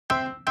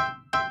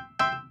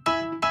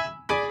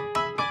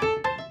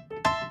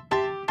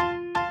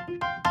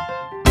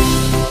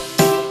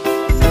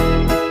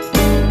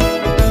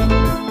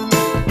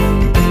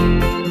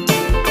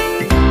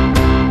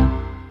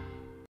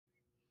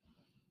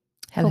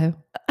Hello.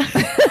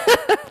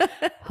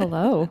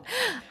 Hello.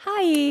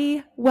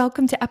 Hi.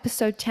 Welcome to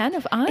episode 10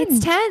 of Uns. It's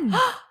 10.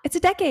 It's a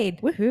decade.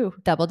 Woohoo.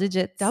 Double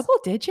digits. Double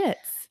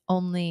digits.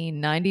 Only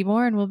 90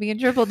 more and we'll be in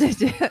triple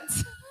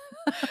digits.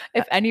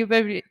 If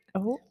anybody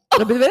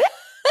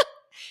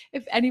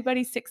if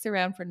anybody sticks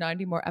around for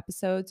 90 more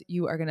episodes,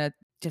 you are going to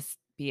just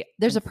be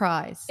There's a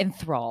prize.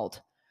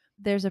 enthralled.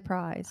 There's a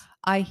prize.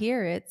 I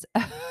hear it's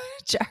a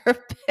jar of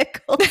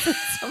pickles and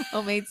some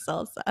homemade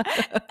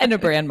salsa. And a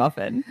bran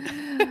muffin.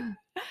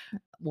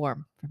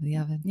 Warm from the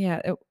oven.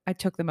 Yeah, I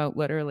took them out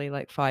literally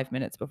like 5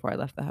 minutes before I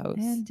left the house.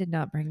 And did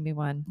not bring me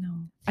one.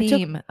 No.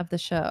 Theme of the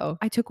show.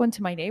 I took one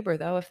to my neighbor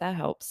though, if that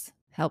helps.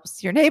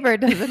 Helps your neighbor,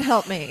 doesn't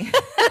help me.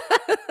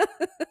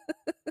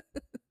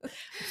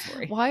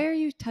 Sorry. Why are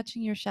you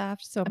touching your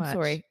shaft so much? I'm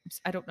sorry.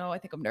 I don't know. I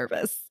think I'm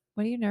nervous.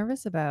 What are you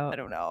nervous about? I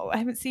don't know. I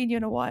haven't seen you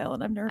in a while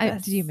and I'm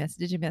nervous. Did you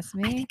miss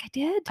me? I think I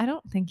did. I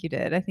don't think you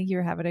did. I think you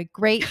were having a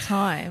great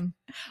time.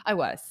 I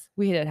was.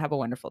 We did have a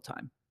wonderful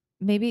time.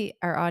 Maybe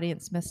our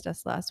audience missed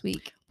us last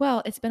week.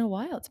 Well, it's been a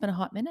while. It's been a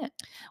hot minute.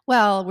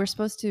 Well, we're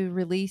supposed to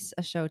release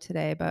a show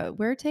today, but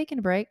we're taking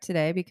a break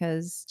today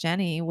because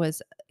Jenny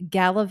was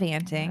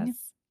gallivanting. Yes.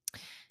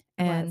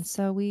 And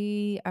so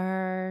we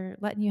are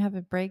letting you have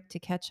a break to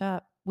catch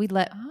up. We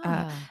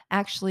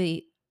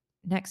actually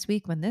next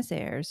week when this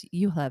airs,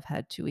 you'll have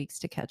had 2 weeks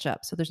to catch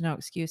up. So there's no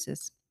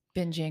excuses.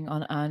 Binging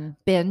on.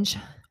 Binge.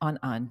 On.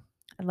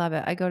 I love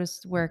it. I go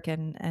to work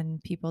and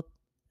people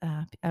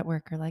at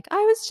work are like, I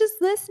was just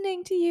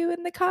listening to you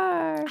in the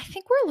car. I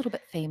think we're a little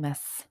bit famous.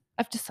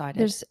 I've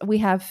decided. We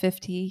have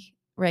 50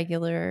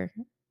 regular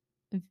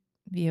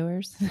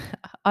viewers,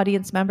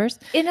 audience members.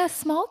 In a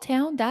small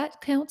town,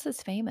 that counts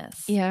as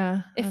famous.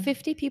 Yeah. If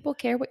 50 people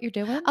care what you're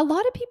doing. A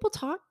lot of people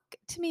talk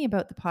to me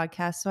about the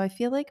podcast. So I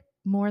feel like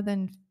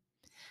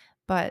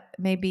but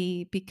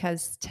maybe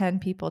because 10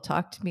 people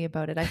talk to me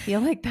about it, I feel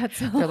like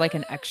they're like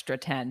an extra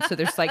 10. So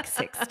there's like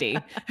 60.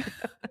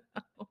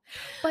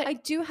 But I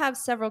do have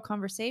several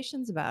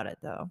conversations about it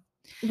though.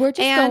 We're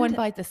just going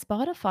by the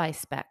Spotify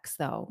specs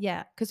though.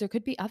 Yeah. Because there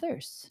could be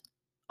others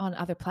on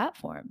other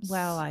platforms.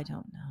 Well, I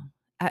don't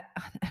know.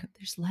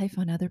 There's life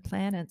on other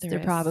planets. They're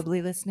is.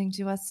 Probably listening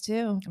to us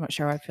too. I'm not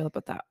sure how I feel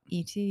about that.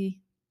 E.T.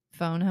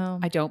 Phone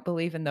home. I don't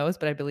believe in those,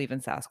 but I believe in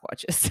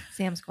Sasquatches.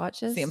 Sam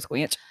Squatches? Sam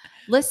Squanch.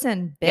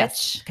 Listen, bitch.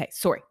 Yes. Okay,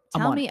 sorry.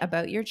 Tell me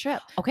about your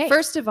trip. Okay.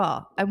 First of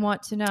all, I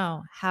want to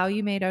know how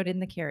you made out in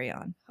the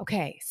carry-on.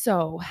 Okay,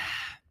 so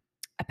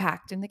I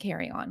packed in the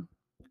carry-on.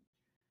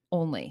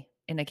 Only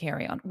in a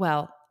carry-on.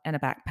 Well, and a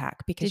backpack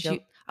because you're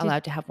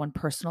allowed to have one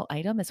personal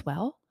item as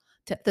well.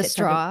 The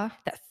straw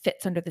that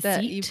fits under the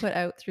seat. You put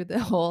out through the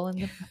hole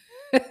in the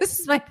This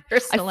is my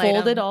personal I fold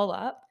item. it all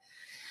up.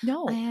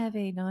 No. I have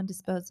a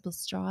non-disposable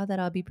straw that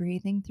I'll be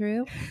breathing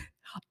through.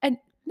 And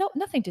no,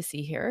 nothing to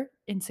see here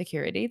in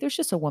security. There's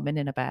just a woman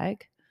in a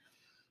bag.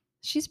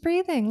 She's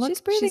breathing. Look, she's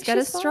breathing. She's got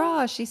a straw.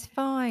 Fine. She's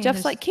fine.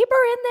 Jeff's like, keep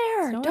her in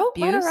there. No Don't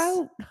let her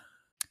out.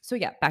 So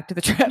yeah, back to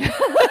the trip.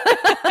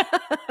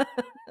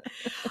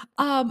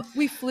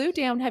 We flew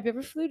down. Have you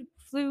ever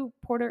flew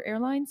Porter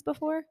Airlines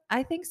before?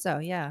 I think so.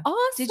 Yeah. Awesome.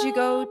 Did you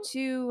go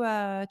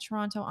to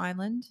Toronto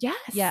Island? Yes.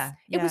 Yeah.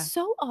 It was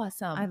so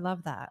awesome. I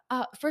love that.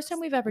 First time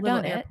we've ever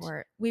done it.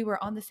 We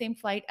were on the same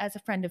flight as a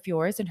friend of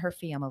yours and her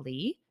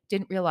family.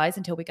 Didn't realize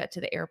until we got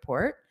to the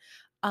airport.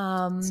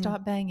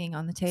 Stop banging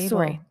on the table.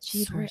 Sorry.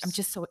 I'm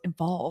just so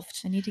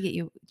involved. I need to get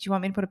you. Do you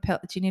want me to put a pillow?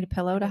 Do you need a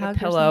pillow to hug? A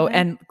pillow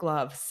and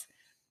gloves.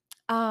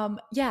 So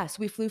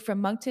we flew from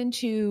Moncton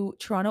to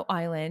Toronto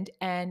Island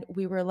and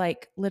we were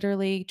like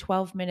literally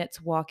 12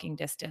 minutes walking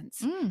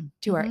distance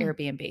to our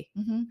Airbnb.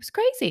 It was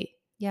crazy.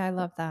 Yeah, I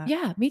love that.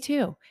 Yeah, me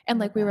too. And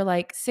like we were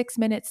like 6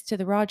 minutes to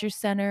the Rogers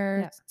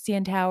Center,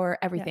 CN Tower,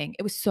 everything.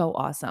 It was so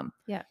awesome.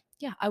 Yeah.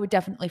 Yeah, I would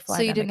definitely fly.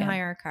 So you didn't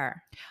hire a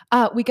car?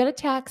 We got a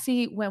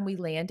taxi when we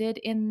landed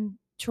in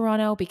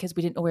Toronto because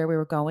we didn't know where we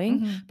were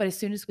going. But as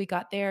soon as we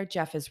got there,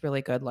 Jeff is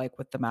really good like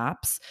with the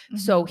maps.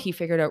 So he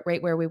figured out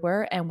right where we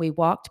were and we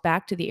walked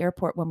back to the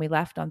airport when we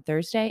left on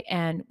Thursday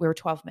and we were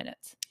 12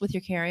 minutes. With your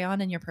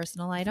carry-on and your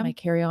personal item? My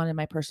carry-on and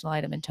my personal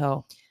item in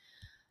tow.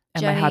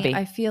 And Jenny, my hubby.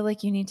 I feel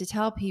like you need to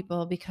tell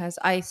people because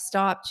I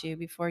stopped you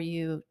before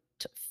you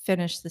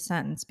finish the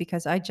sentence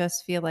because I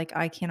just feel like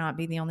I cannot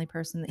be the only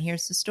person that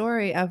hears the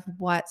story of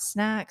what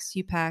snacks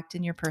you packed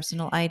in your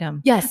personal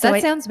item. Yes.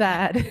 That sounds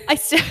bad.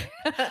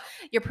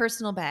 Your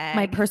personal bag.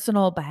 My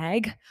personal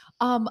bag.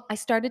 I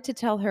started to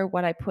tell her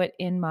what I put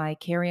in my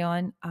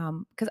carry-on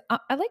because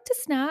I like to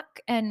snack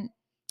and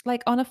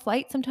like on a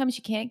flight, sometimes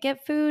you can't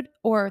get food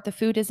or the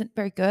food isn't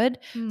very good.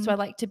 So I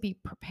like to be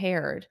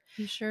prepared.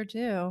 You sure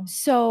do.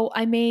 So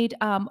I made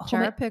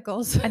jar of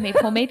pickles. I made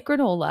homemade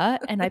granola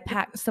and I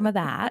packed some of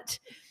that.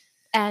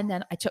 And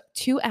then I took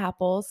 2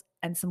 apples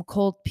and some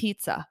cold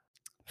pizza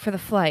for the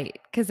flight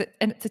because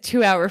it's a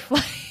 2-hour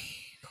flight.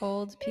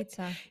 Cold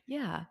pizza.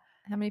 Yeah.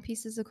 How many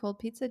pieces of cold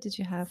pizza did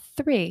you have?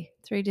 3.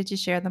 3. Did you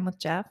share them with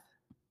Jeff?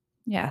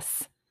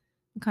 Yes.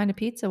 What kind of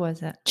pizza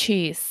was it?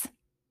 Cheese.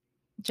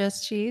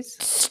 Just cheese?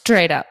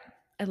 Straight up.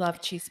 I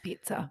love cheese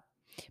pizza.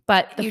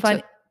 But You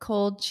took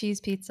cold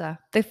cheese pizza.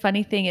 the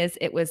funny thing is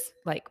it was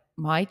like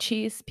my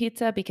cheese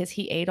pizza because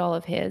he ate all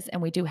of his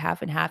and we do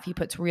half and half. He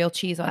puts real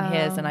cheese on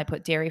his and I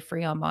put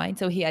dairy-free on mine.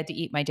 So he had to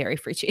eat my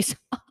dairy-free cheese.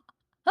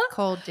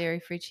 Cold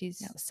dairy-free cheese.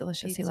 Yeah, it was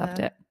delicious. Pizza. He loved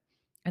it.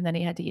 And then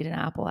he had to eat an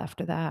apple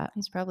after that.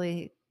 He's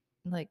probably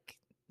like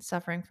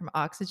suffering from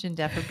oxygen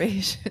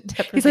deprivation.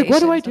 He's like,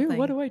 what do I do?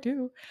 What do I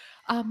do?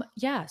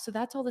 Yeah. So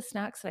that's all the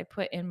snacks that I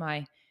put in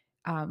my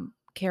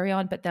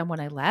carry-on. But then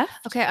when I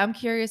left, Okay, I'm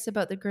curious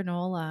about the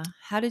granola.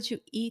 How did you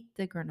eat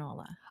the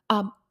granola?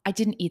 I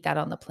didn't eat that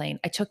on the plane.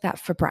 I took that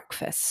for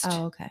breakfast.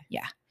 Oh, okay.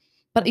 Yeah.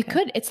 But you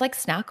could, it's like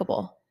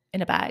snackable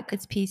in a bag.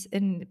 It's piece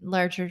in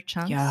larger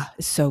chunks. Yeah,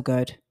 it's so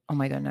good. Oh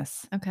my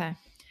goodness. Okay.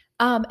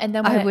 And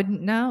then I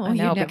wouldn't know. I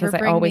know You because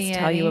never I always me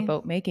tell you any.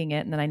 about making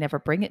it and then I never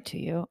bring it to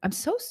you. I'm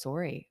so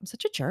sorry. I'm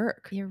such a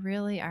jerk. You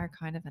really are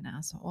kind of an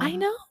asshole. I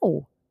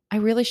know. I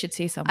really should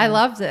see someone. I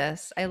love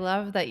this. I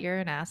love that you're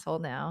an asshole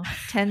now.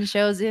 10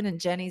 shows in and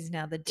Jenny's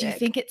now the dick. Do you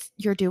think it's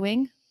you're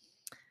doing?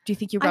 Do you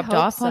think you rubbed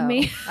off on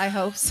me? I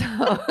hope so.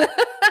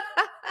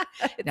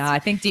 No, I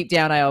think deep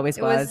down I always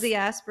it was. was the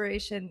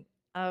aspiration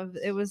of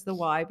it was the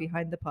why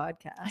behind the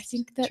podcast. I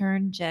think that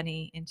turn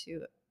Jenny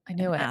into I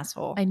knew an it.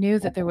 asshole. I knew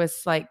that there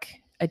was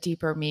like a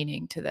deeper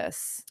meaning to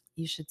this.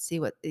 You should see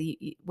what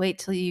wait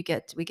till we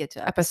get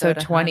to episode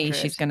 20. 100.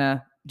 She's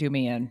gonna do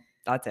me in.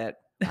 That's it.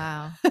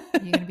 Wow.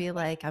 You're gonna be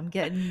like, I'm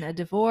getting a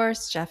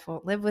divorce. Jeff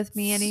won't live with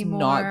me anymore.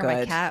 Not My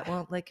good. cat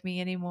won't lick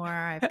me anymore.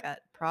 I've got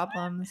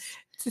problems.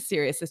 It's a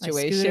serious My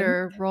situation.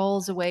 scooter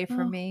rolls away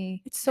from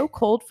me. It's so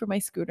cold for my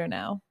scooter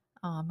now.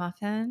 Oh,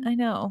 Muffin. I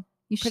know.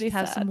 You should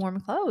have some warm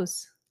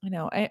clothes. I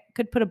know. I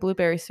could put a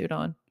blueberry suit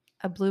on.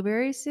 A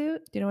blueberry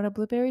suit? Do you know what a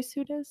blueberry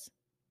suit is?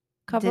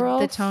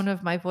 Coveralls. Did the tone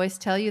of my voice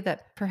tell you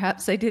that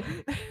perhaps I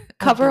didn't?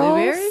 Coveralls?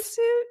 A blueberry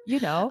suit? You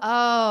know.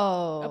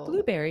 Oh. A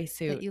blueberry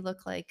suit. That you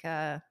look like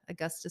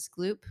Augustus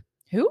Gloop.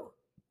 Who?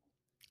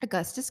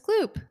 Augustus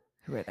Gloop.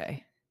 Who are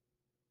they?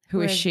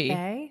 Who is she?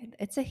 They?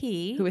 It's a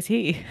he. Who is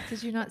he?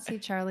 Did you not see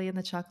Charlie in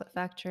the Chocolate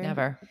Factory?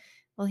 Never.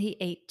 Well, he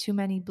ate too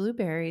many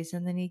blueberries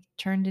and then he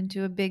turned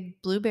into a big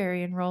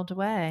blueberry and rolled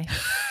away.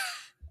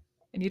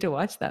 I need to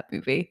watch that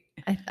movie.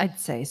 I'd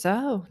say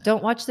so.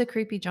 Don't watch the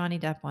creepy Johnny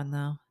Depp one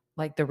though.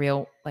 Like the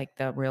real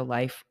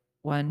life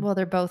one. Well,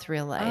 they're both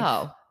real life.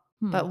 Oh.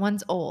 But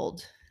one's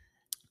old.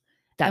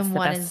 That's and the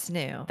one best. is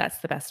new. That's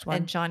the best one.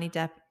 And Johnny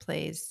Depp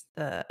plays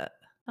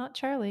not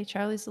Charlie.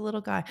 Charlie's the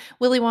little guy.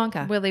 Willy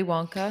Wonka. Willy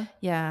Wonka.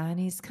 Yeah, and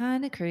he's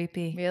kind of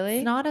creepy. Really?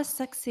 It's not a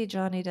sexy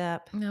Johnny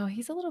Depp. No,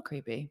 he's a little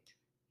creepy.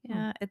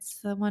 Yeah, it's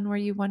the one where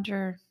you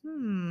wonder,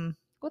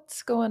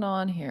 what's going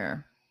on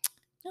here?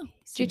 Oh,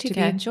 seem to be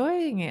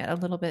enjoying it a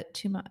little bit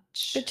too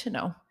much. Good to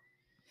know.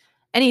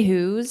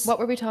 Anywho's, what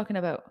were we talking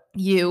about?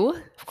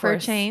 You, for a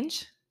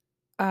change.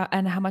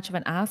 And how much of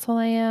an asshole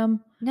I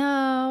am.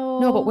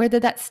 No, but where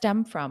did that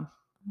stem from?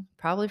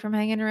 Probably from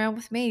hanging around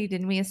with me.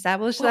 Didn't we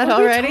establish that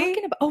already?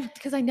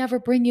 Because I never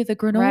bring you the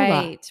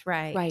granola.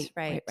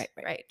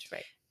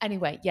 Right.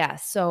 Anyway, yeah.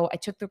 So I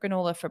took the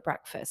granola for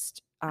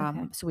breakfast.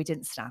 So we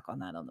didn't snack on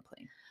that on the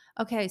plane.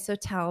 Okay, so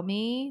tell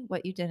me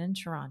what you did in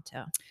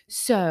Toronto.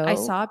 So I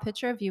saw a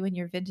picture of you in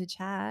your vintage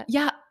hat.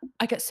 Yeah,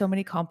 I got so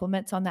many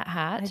compliments on that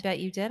hat. I bet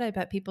you did. I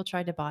bet people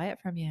tried to buy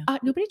it from you.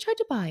 Nobody tried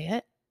to buy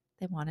it.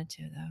 They wanted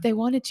to, though. They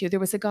wanted to.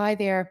 There was a guy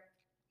there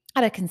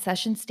at a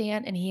concession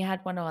stand and he had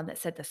one on that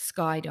said the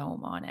Sky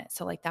Dome on it.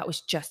 So like that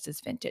was just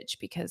as vintage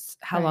because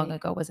how long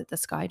ago was it the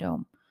Sky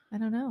Dome? I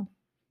don't know.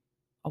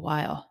 A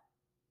while.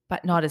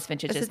 But not as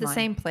vintage as Is it the mine.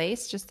 Same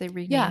place? Just they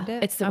renamed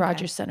it? It's the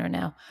Rogers Center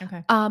now.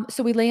 Okay.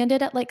 So we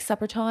landed at like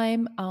supper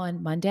time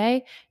on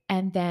Monday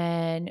and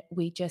then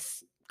we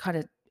just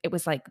it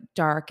was like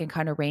dark and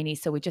kind of rainy.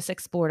 So we just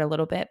explored a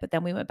little bit, but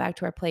then we went back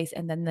to our place.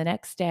 And then the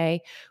next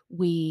day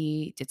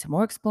we did some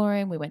more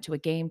exploring. We went to a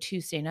game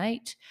Tuesday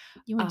night.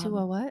 You went to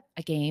a what?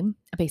 A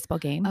baseball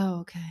game. Oh,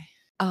 okay.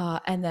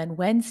 And then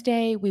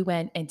Wednesday we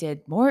went and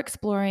did more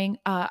exploring.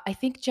 I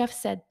think Jeff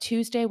said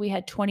Tuesday we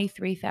had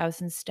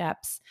 23,000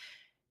 steps.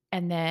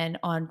 And then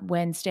on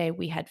Wednesday,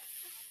 we had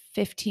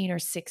 15 or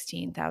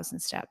 16,000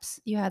 steps.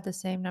 You had the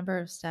same number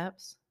of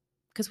steps?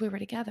 Because we were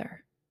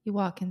together. You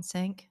walk in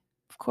sync?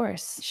 Of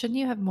course. Shouldn't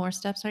you have more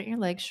steps? Aren't your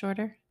legs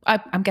shorter?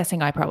 I'm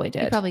guessing I probably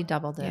did. You probably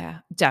doubled it. Yeah,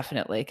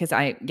 definitely. Because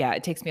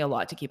it takes me a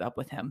lot to keep up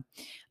with him.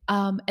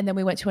 And then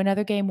we went to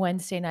another game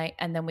Wednesday night,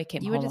 and then we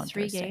came home on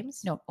Thursday. You went to 3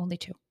 games? No, only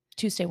 2.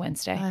 Tuesday,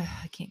 Wednesday.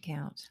 I can't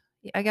count.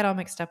 I got all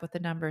mixed up with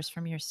the numbers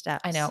from your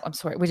steps. I know. I'm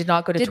sorry. We did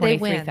not go to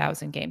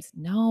 23,000 games.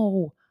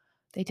 No.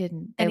 They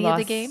didn't. They Any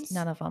lost of the games?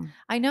 None of them.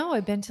 I know.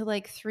 I've been to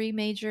like 3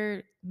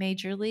 major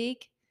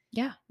league.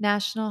 Yeah.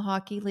 National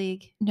Hockey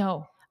League.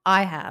 No.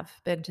 I have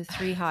been to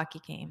 3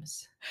 hockky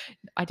games.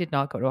 I did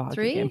not go to a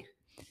hockey game.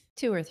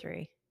 2 or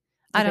 3.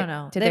 I don't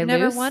know. Did They've they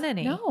never lose? won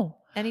any. No.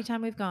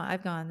 Anytime I've gone.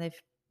 I've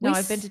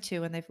been to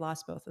 2 and they've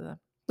lost both of them.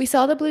 We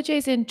saw the Blue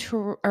Jays in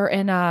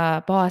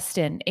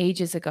Boston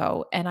ages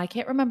ago, and I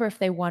can't remember if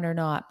they won or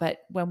not. But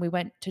when we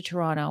went to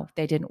Toronto,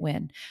 they didn't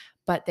win,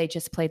 but they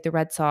just played the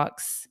Red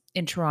Sox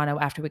in Toronto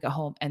after we got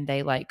home, and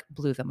they like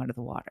blew them out of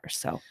the water.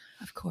 So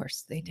Of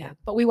course they yeah, did.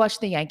 but we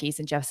watched the Yankees,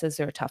 and Jeff says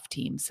they're a tough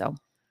team. So,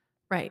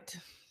 Right.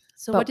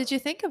 So what but did you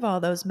think of all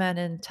those men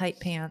in tight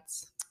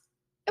pants?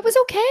 it was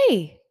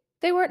okay.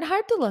 They weren't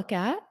hard to look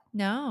at.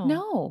 No.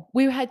 No,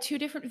 we had two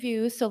different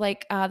views. So,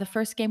 like the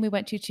first game we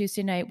went to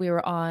Tuesday night, we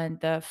were on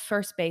the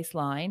first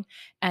baseline,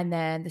 and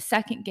then the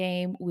second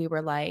game we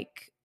were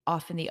like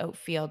off in the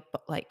outfield,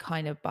 but like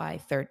kind of by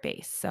third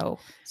base.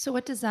 So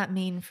what does that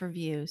mean for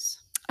views?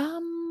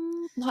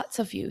 Lots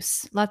of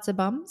views, Lots of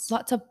bums?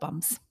 lots of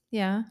bums.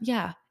 Yeah.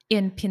 Yeah,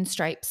 in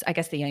pinstripes. I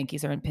guess the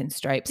Yankees are in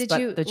pinstripes, Did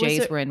but you the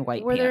Jays were in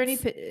white were there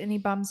pants. any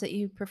bums that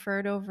you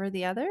preferred over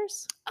the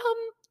others?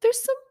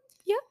 There's some.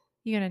 Yeah,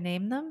 You gonna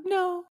name them?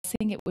 no, I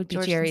think it would be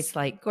George Jerry's Cos-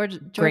 like George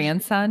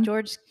grandson.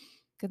 George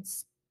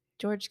Costanza's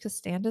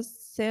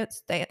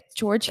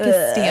George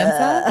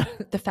Costanza.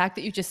 The fact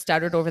that you just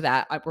stuttered over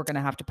that, we're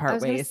gonna have to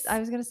part ways. I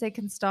was gonna say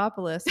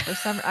Constopoulos for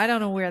some. I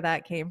don't know where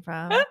that came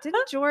from.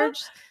 Didn't George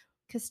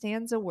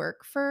Costanza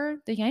work for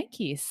The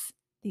Yankees.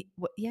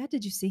 Yeah,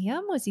 did you see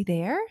him? Was he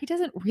there? He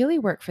doesn't really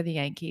work for the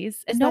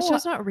Yankees. Is no, that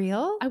show's not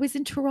real? I was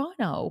in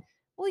Toronto.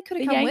 Well, he could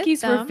The have come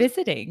Yankees with were them.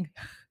 visiting.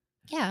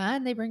 Yeah,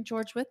 and they bring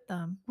George with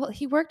them. Well,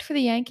 he worked for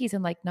the Yankees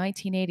in like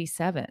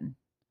 1987.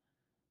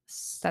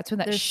 That's when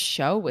that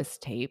show was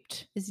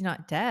taped. Is he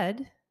not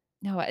dead?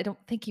 No, I don't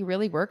think he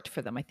really worked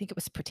for them. I think it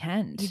was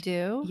pretend. You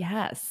do?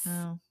 Yes.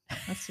 Oh,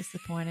 that's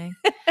disappointing.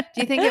 Do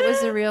you think it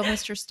was the real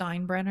Mr.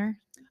 Steinbrenner?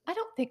 I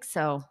don't think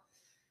so.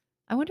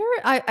 I wonder.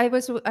 I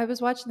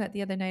was watching that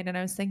the other night, and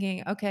I was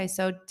thinking, okay,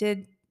 so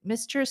did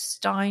Mr.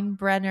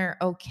 Steinbrenner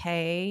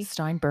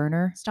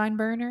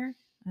Steinbrenner?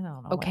 I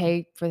don't know.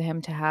 Okay for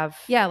him to have.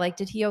 Yeah, like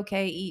did he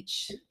okay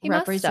each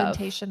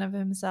representation of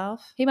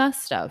himself? He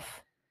must have.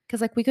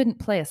 Because like we couldn't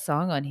play a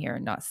song on here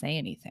and not say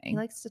anything. He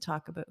likes to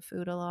talk about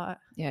food a lot.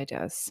 Yeah, he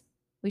does.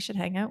 We should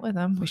hang out with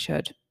him. We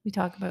should. We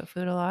talk about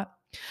food a lot.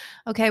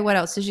 Okay, what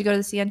else? Did you go to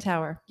the CN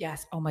Tower?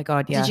 Yes. Oh my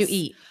God, yes. Did you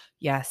eat?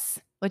 Yes.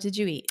 What did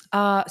you eat?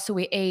 So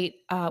we ate,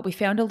 we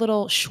found a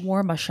little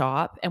shawarma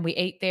shop and we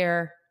ate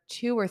there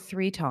 2 or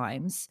 3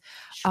 times.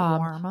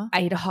 Shawarma?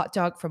 I ate a hot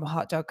dog from a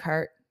hot dog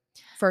cart.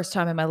 First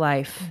time in my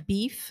life.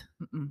 Beef?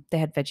 They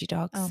had veggie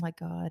dogs. Oh my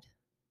God.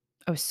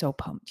 I was so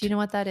pumped. Do you know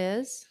what that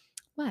is?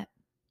 What?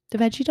 The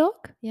veggie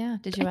dog? Yeah.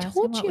 Did you ask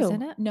told him what you. was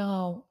in it?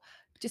 No.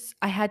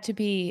 I had to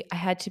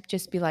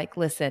just be like,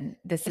 listen,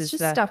 this It's is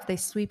just stuff they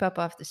sweep up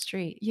off the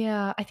street.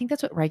 Yeah, I think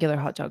that's what regular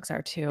hot dogs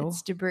are too.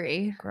 It's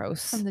debris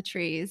Gross. from the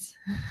trees.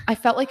 I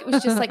felt like it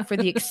was just like for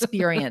the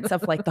experience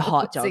of like the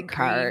hot Was it dog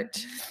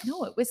cart.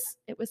 No, it was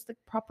the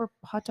proper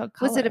hot dog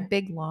color. Was it a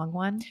big long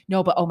one?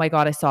 No, but oh my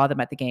God, I saw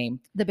them at the game.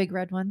 The big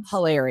red ones?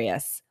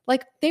 Hilarious.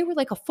 Like they were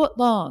like a foot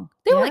long.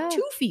 They were like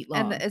 2 feet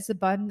long. And is the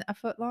bun a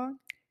foot long?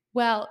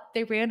 Well,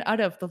 they ran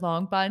out of the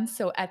long buns.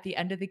 So at the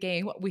end of the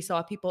game, we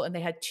saw people and they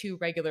had 2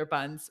 regular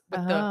buns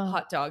with the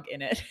hot dog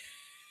in it.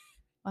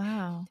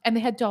 Wow. And they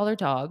had dollar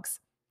dogs.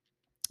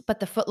 But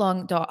the foot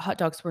long hot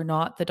dogs were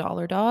not the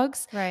dollar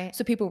dogs. Right.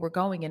 So people were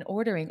going and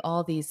ordering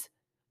all these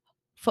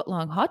foot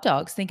long hot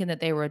dogs thinking that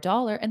they were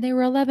 $1 and they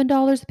were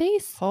 $11 a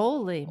piece.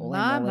 Holy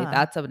mama. Moly.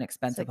 That's an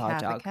expensive It's like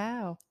hot half dog. a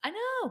cow. I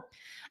know.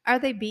 Are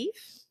they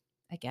beef?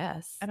 I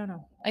guess. I don't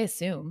know. I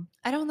assume.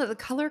 I don't know. The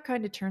color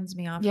kind of turns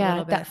me off a Yeah,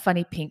 little bit. that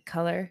funny pink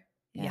color.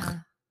 Yeah.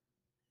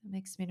 It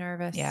makes me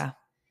nervous. Yeah.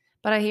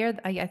 But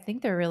I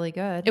think they're really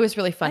good. It was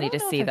really funny to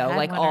know see if I've though, had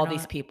like one or all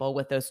these not. people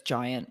with those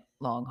giant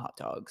long hot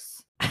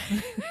dogs.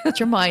 Get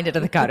your mind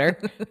into the gutter.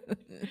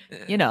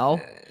 You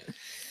know.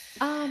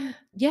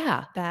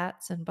 Yeah.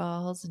 Bats and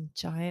balls and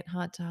giant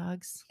hot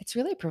dogs. It's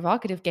really a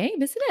provocative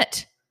game, isn't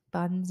it?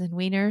 Buns and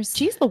wieners.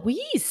 Jeez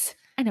Louise.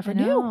 I never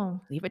knew.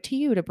 know. Leave it to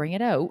you to bring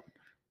it out.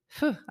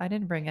 Phew, I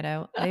didn't bring it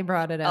out. They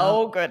brought it out.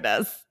 Oh,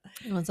 goodness.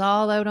 It was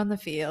all out on the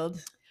field.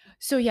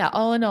 So yeah,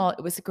 all in all,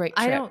 it was a great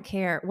trip. I don't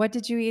care. What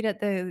did you eat at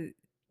the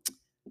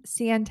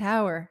CN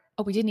Tower?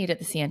 Oh, we didn't eat at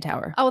the CN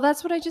Tower. Oh,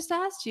 that's what I just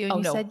asked you. And Oh,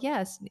 you no. said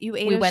yes. You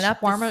ate We a went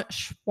up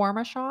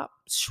shawarma shop?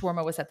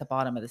 Shawarma was at the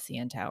bottom of the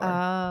CN Tower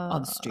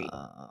on the street.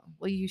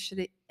 Well, you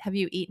should have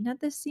you eaten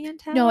at the CN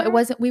Tower? No, it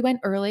wasn't. We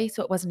went early,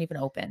 so it wasn't even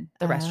open,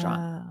 the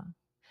restaurant. Oh.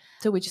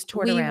 So we just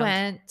toured We around.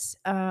 went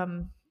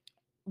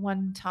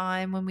one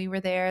time when we were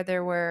there.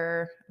 There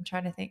were, I'm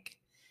trying to think,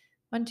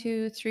 1,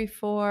 2, 3,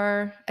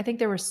 4. I think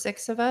there were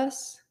 6 of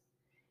us.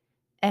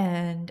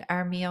 And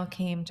our meal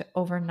came to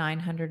over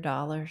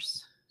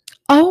 $900.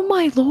 Oh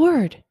my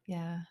Lord.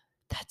 Yeah.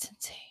 That's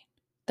insane.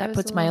 That That was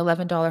puts a my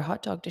little- $11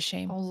 hot dog to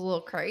shame. I was a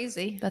little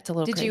crazy. That's a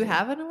little Did crazy. you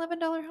have an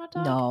 $11 hot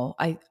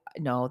dog?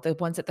 No, the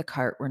ones at the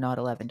cart were not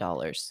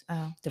 $11.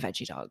 Oh. The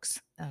veggie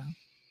dogs. Oh.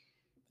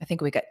 I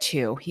think we got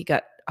 2. He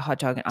got a hot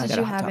dog and I Did got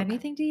a you hot have dog.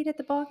 anything to eat at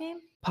the ball game?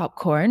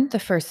 Popcorn the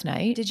first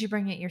night. Did you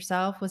bring it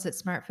yourself? Was it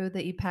smart food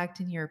that you packed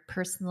in your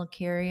personal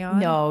carry-on?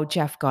 No,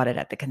 Jeff got it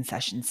at the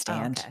concession Oh,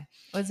 stand. okay.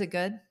 Was it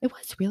good? It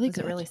was really Was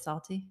good. it really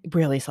salty?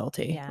 Really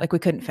salty. Yeah. Like we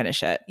couldn't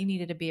finish it. You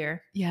needed a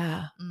beer.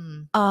 Yeah.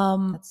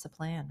 Mm, that's the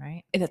plan,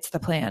 right? That's the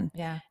plan.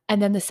 Yeah.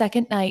 And then the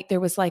second night there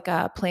was like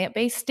a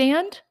plant-based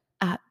stand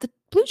at the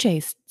Blue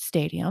Jays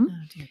stadium.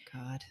 Oh dear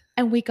God.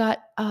 And we got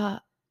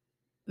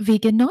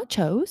vegan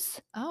nachos.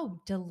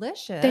 Oh,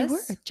 delicious. They were.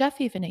 Jeff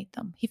even ate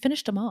them. He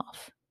finished them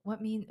off. What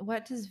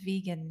does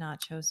vegan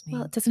nachos mean?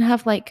 Well, it doesn't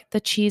have like the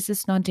cheese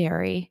is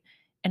non-dairy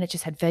and it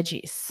just had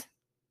veggies.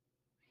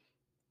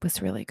 It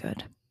was really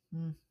good.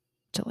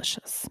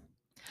 Delicious.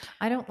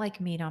 I don't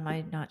like meat on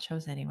my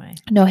nachos anyway.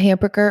 No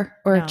hamburger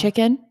or No.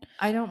 chicken?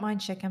 I don't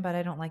mind chicken, but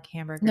I don't like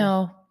hamburger.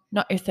 No,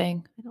 not your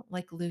thing. I don't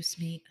like loose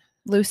meat.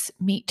 Loose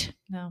meat.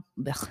 No,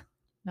 Ugh.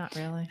 not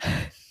really.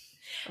 I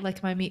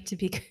like my meat to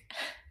be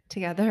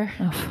together.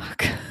 Oh,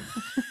 fuck.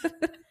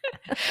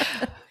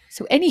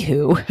 So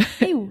anywho,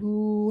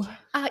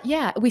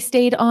 yeah, we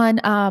stayed at an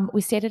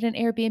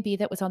Airbnb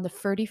that was on the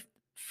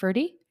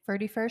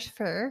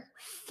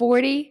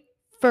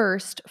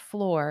 41st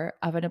floor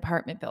of an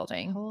apartment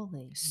building.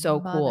 Holy,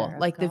 so cool!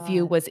 Like the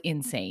view was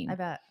insane. I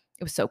bet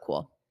it was so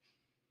cool.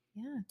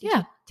 Yeah. Did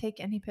you take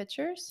any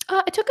pictures?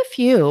 I took a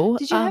few.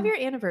 Did you have your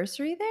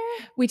anniversary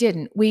there? We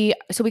didn't. We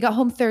got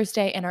home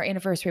Thursday and our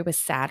anniversary was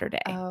Saturday.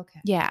 Oh,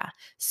 okay. Yeah.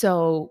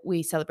 So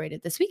we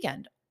celebrated this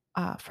weekend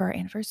for our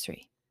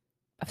anniversary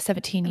of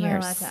 17 Am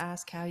years. I allowed to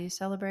ask how you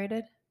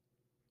celebrated?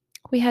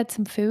 We had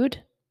some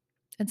food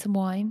and some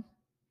wine.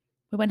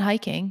 We went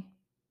hiking.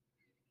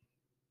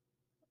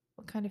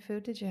 What kind of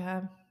food did you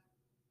have?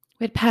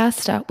 We had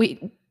pasta.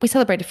 We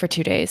celebrated for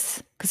 2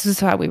 days because this is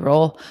how we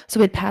roll. So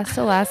we had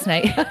pasta last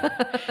night.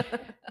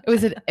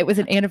 It was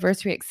an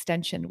anniversary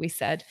extension, we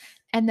said.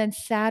 And then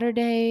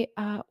Saturday,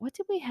 what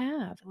did we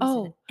have?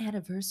 An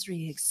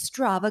anniversary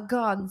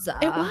extravaganza.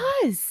 It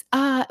was.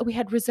 We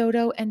had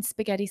risotto and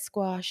spaghetti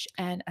squash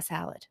and a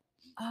salad.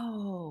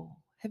 Oh,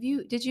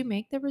 did you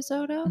make the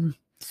risotto?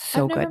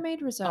 So I've good. never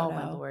made risotto. Oh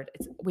my Lord.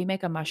 We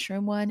make a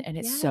mushroom one and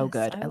it's so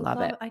good. I love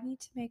it. I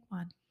need to make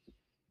one.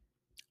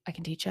 I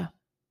can teach you.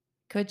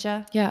 Could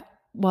you? Yeah.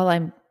 While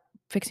I'm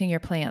fixing your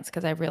plants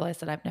because I've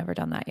realized that I've never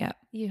done that yet.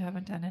 You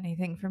haven't done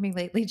anything for me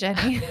lately,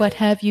 Jenny. What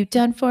have you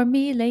done for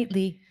me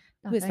lately?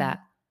 Nothing. Who is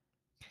that?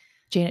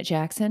 Janet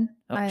Jackson?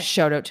 Oh,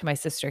 shout out to my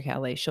sister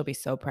Kelly. She'll be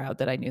so proud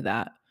that I knew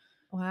that.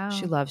 Wow.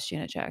 She loves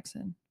Janet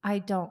Jackson. I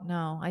don't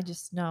know. I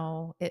just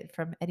know it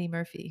from Eddie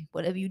Murphy.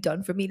 What have you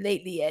done for me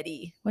lately,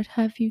 Eddie? What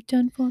have you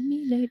done for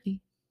me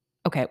lately?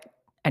 Okay.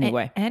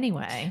 Anyway.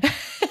 Anyway.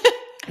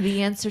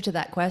 The answer to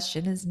that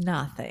question is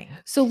nothing.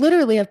 So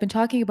literally, I've been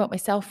talking about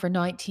myself for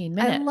 19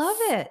 minutes. I love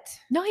it.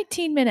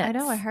 19 minutes. I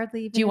know. I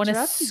hardly even Do you want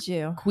to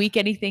squeak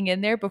anything in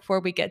there before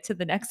we get to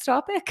the next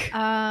topic?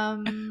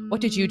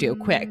 What did you do?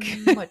 Quick.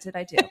 What did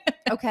I do?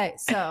 Okay.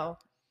 So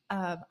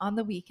on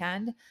the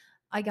weekend,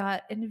 I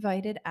got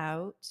invited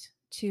out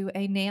to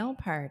a nail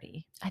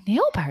party. A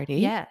nail party?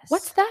 Yes.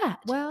 What's that?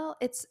 Well,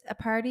 it's a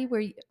party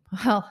where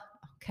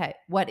okay.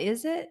 What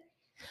is it?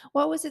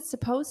 What was it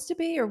supposed to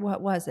be or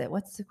what was it?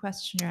 What's the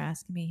question you're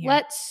asking me here?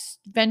 Let's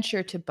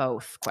venture to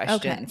both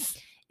questions. Okay.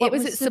 What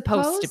was it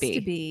supposed to be?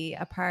 To be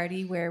a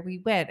party where we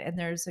went and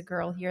there's a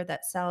girl here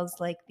that sells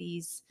like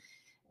these,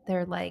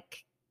 they're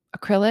like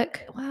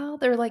acrylic. Well,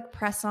 they're like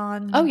press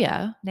on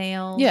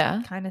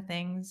nails kind of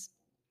things.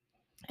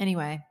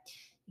 Anyway,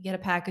 you get a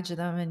package of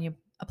them and you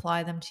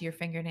apply them to your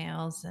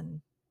fingernails and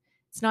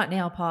it's not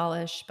nail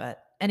polish,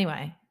 but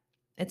anyway,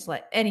 it's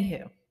like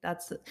anywho.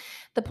 That's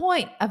the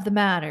point of the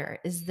matter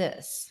is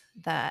this,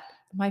 that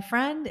my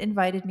friend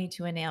invited me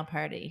to a nail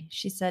party.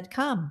 She said,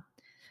 come,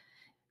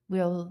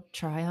 we'll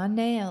try on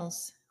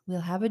nails.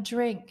 We'll have a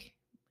drink.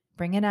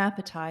 Bring an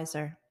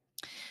appetizer.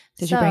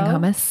 Did you bring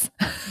hummus?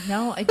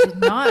 No, I did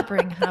not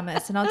bring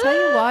hummus. And I'll tell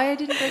you why I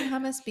didn't bring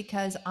hummus,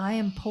 because I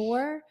am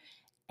poor.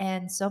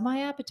 And so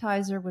my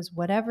appetizer was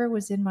whatever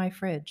was in my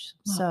fridge.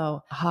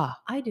 So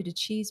I did a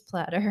cheese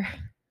platter.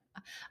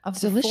 Of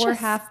the 4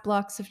 half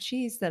blocks of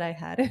cheese that I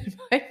had in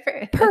my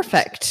fridge.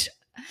 Perfect.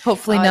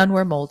 Hopefully none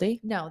were moldy.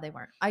 No, they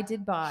weren't. I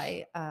did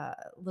buy a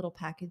little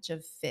package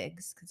of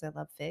figs because I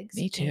love figs.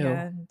 Me too.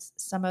 And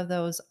some of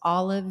those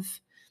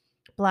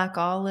black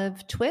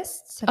olive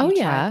twists. Have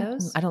you tried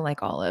those? I don't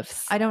like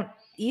olives. I don't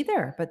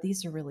either, but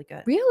these are really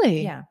good.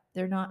 Really? Yeah.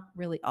 They're not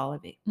really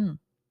olivey.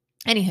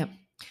 Anyhow,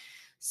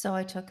 so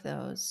I took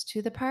those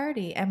to the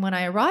party. And when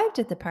I arrived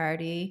at the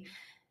party,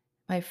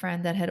 my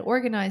friend that had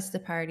organized the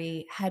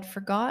party had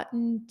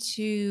forgotten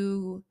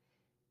to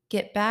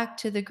get back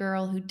to the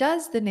girl who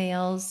does the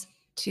nails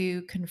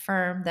to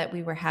confirm that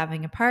we were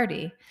having a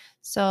party.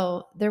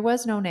 So there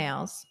was no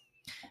nails,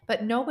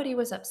 but nobody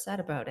was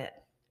upset about it.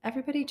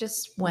 Everybody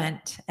just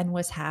went and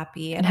was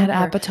happy and had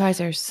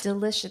appetizers.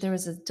 Delicious. There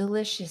was a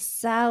delicious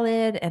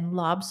salad and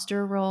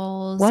lobster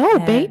rolls. Whoa,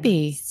 and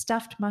baby.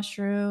 Stuffed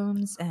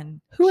mushrooms and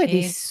who are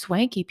these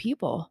swanky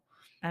people?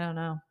 I don't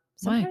know.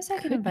 Sometimes I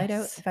get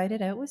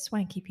invited out with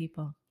swanky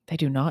people. They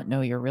do not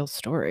know your real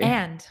story.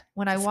 And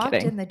when I Just walked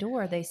kidding. in the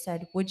door, they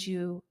said,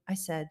 I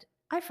said,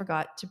 I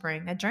forgot to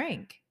bring a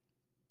drink.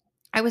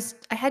 I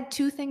had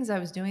two things I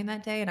was doing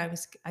that day, and I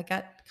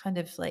got kind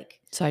of like,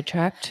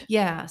 Sidetracked.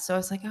 yeah. So I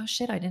was like, oh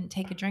shit, I didn't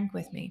take a drink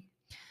with me.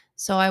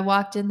 So I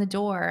walked in the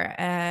door,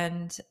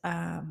 and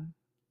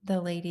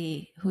the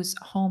lady whose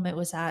home it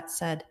was at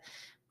said,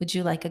 would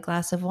you like a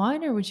glass of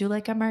wine or would you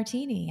like a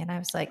martini? And I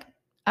was like,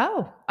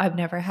 oh, I've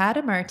never had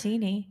a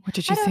martini. What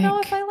did I you don't know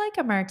if think? I like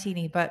a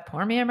martini, but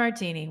pour me a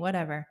martini,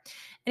 whatever.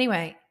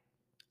 Anyway,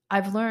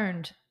 I've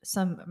learned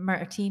some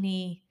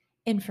martini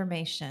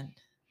information.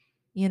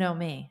 You know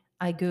me.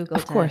 I Of Googled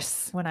it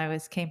course. when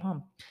came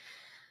home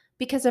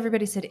because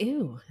everybody said,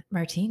 ew,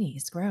 martini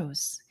is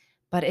gross.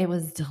 But it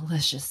was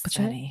delicious, Was it?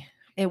 Jenny.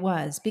 It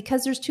was,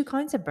 because there's two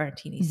kinds of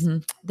martinis.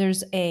 Mhm.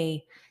 There's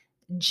a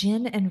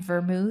gin and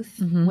vermouth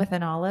Mhm. with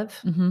an olive,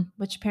 Mhm.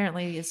 which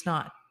apparently is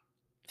not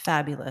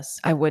fabulous.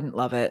 I wouldn't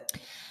love it.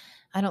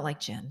 I don't like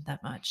gin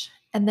that much.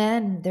 And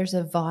then there's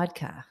a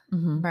vodka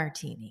Mhm.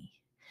 martini.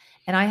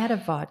 And I had a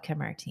vodka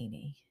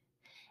martini.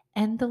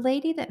 And the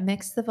lady that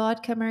mixed the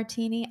vodka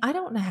martini, I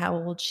don't know how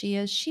old she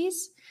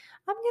is.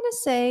 I'm going to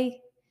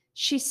say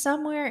she's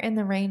somewhere in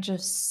the range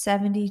of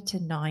 70 to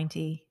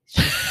 90.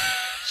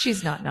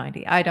 She's not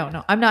 90. I don't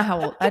know. I'm not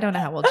how old. I don't know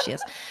how old she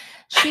is.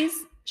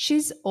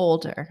 She's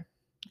older.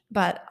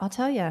 But I'll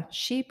tell you,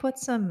 she put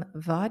some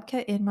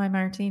vodka in my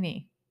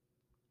martini.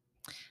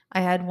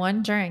 I had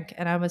one drink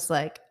and I was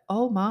like,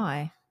 oh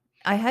my.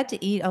 I had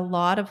to eat a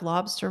lot of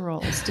lobster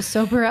rolls to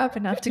sober up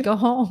enough to go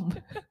home.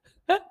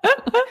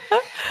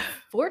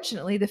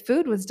 Fortunately, the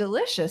food was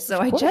delicious, so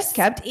I just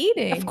kept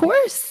eating. Of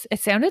course.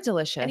 It sounded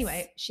delicious.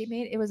 Anyway,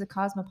 it was a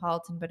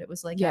cosmopolitan, but it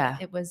was like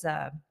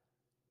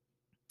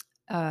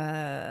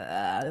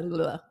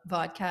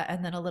vodka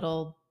and then a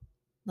little,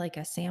 like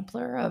a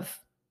sampler of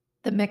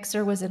the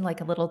mixer was in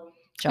like a little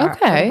jar,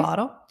 Okay. little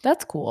bottle.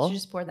 That's So cool. you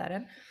just pour that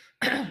in.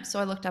 So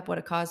I looked up what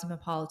a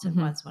cosmopolitan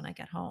was when I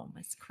got home.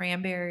 It's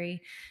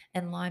cranberry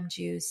and lime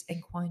juice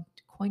and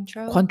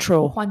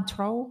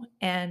Cointreau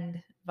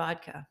and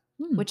vodka,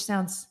 which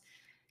sounds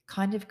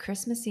kind of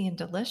Christmassy and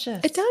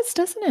delicious. It does,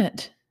 doesn't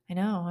it? I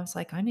know. I was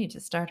like, I need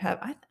to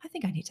I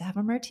think I need to have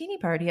a martini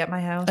party at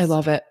my house. I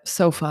love it.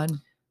 So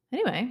fun.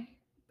 Anyway.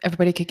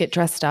 Everybody could get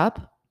dressed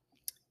up.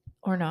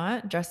 Or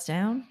not, dressed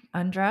down,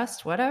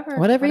 undressed, whatever.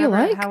 Whatever you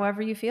like.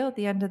 However you feel at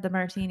the end of the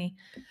martini.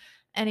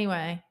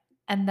 Anyway,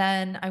 and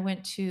then I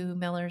went to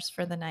Miller's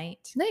for the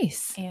night.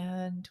 Nice.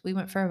 And we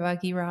went for a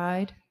buggy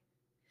ride.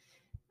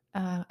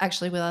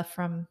 Actually, we left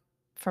from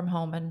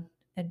home and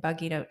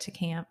buggied out to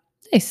camp.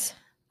 Nice.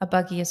 A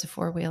buggy is a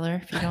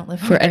four-wheeler if you don't live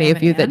for any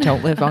of you that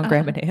don't live on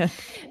Grand Manan.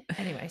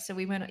 Anyway, so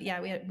we went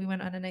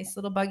on a nice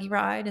little buggy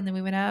ride, and then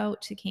we went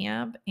out to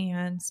camp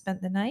and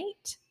spent the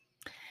night.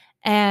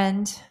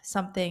 And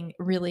something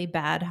really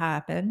bad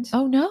happened.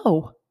 Oh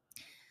no.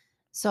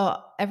 So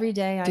every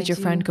day Did your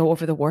friend go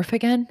over the wharf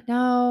again?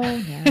 No.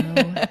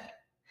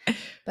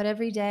 But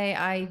every day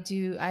I've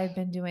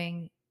been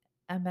doing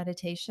a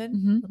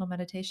meditation, little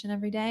meditation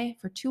every day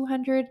for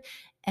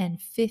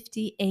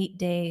 258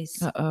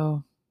 days.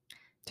 Uh-oh.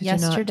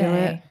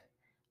 Yesterday,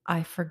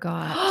 I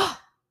forgot.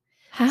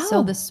 How?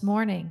 So this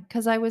morning,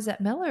 because I was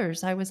at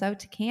Miller's, I was out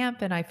to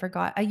camp and I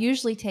forgot. I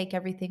usually take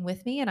everything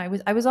with me, and I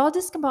was all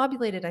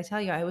discombobulated. I tell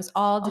you, I was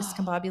all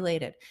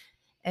discombobulated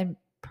and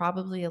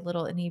probably a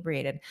little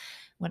inebriated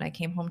when I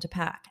came home to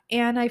pack.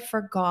 And I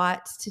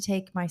forgot to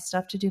take my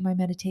stuff to do my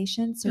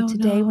meditation. So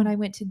today when I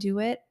went to do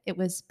it, it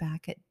was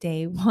back at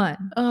day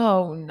 1.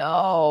 Oh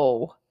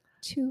no.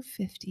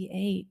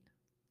 258.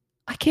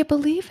 I can't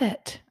believe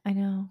it. I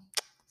know.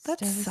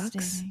 That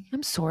sucks.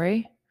 I'm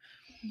sorry.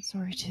 I'm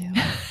sorry too.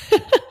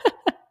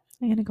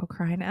 I'm gonna go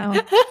cry now.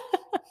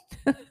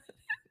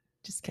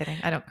 Just kidding.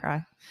 I don't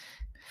cry.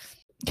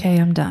 Okay,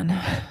 I'm done.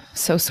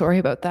 So sorry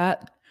about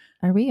that.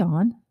 Are we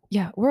on?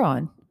 Yeah, we're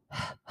on.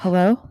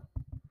 Hello?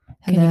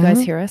 Can you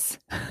guys hear us?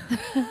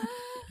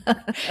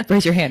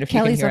 Raise your hand if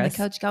Kelly's you can hear on us. the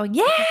couch going,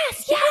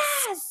 yes.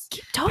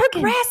 Keep talking.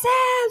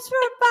 Progressives, for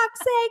fuck's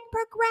sake,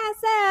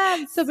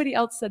 progressives. Somebody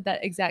else said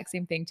that exact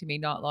same thing to me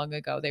not long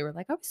ago. They were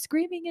like, I was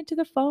screaming into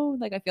the phone.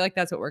 Like, I feel like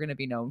that's what we're going to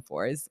be known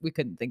for, is we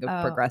couldn't think of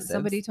progressives.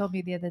 Somebody told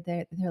me the other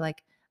day, they're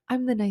like,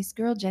 I'm the nice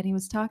girl Jenny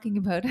was talking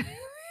about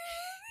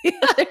the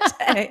other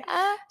day.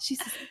 She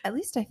says, at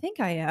least I think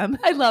I am.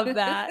 I love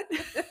that.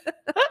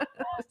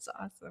 That's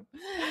awesome.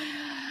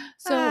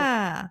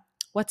 So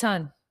what's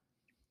on?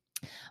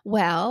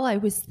 Well, I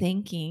was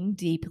thinking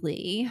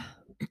deeply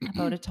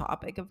about a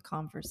topic of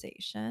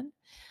conversation.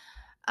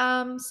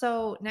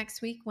 So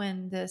next week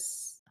when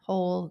this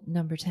whole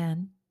number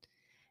 10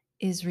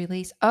 is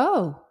released,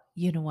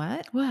 you know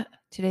what? What?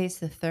 Today's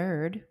the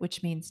 3rd,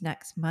 which means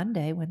next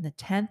Monday when the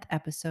 10th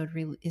episode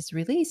is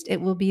released, it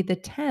will be the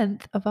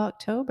 10th of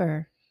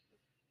October.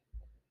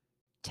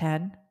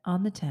 10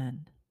 on the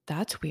 10.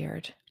 That's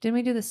weird. Didn't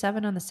we do the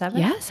 7 on the 7th?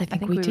 Yes, I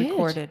think we did.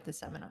 Recorded the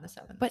 7 on the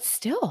 7th. But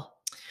still.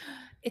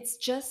 It's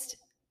just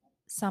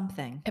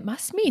something. It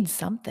must mean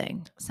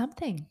something.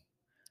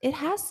 It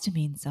has to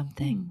mean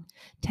something.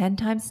 10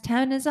 times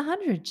 10 is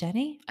 100,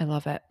 Jenny. I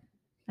love it.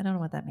 I don't know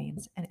what that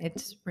means, and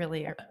it's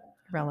really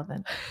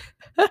irrelevant.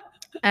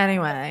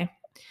 Anyway,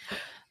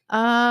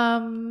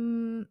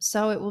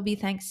 so it will be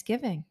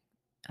Thanksgiving.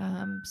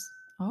 Oh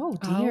Oh,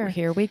 dear.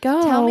 here we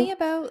Tell me go.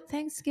 about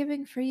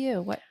Thanksgiving for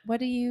you.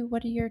 What are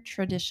your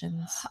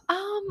traditions?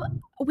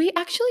 We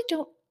actually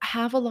don't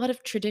have a lot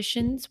of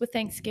traditions with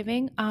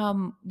Thanksgiving.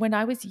 When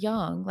I was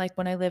young, like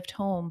when I lived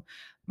home,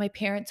 my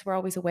parents were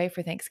always away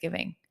for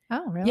Thanksgiving.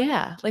 Oh, really?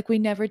 Yeah, like we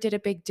never did a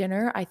big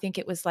dinner. I think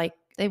it was like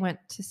They went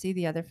to see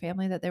the other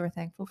family that they were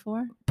thankful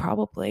for?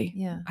 probably.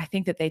 Yeah. I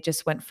think that they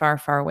just went far,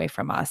 far away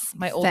from us.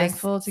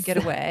 Thankful to get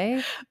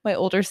away? My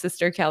older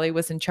sister Kelly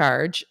was in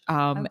charge.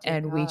 Oh dear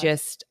And we God.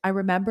 just, I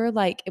remember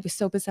like it was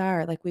so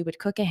bizarre. Like we would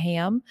cook a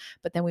ham,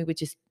 but then we would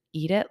just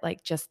eat it,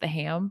 like just the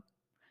ham.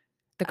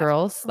 The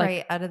girls, like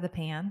Right out of the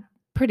pan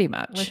pretty with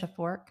much, a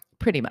fork.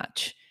 pretty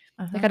much.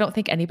 Like Uh-huh. I don't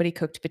think anybody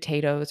cooked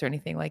potatoes or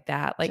anything like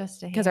that. Like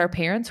Just a because our ham.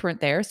 parents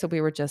weren't there, so we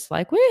were just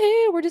like,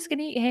 woohoo, we're just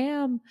gonna eat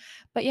ham.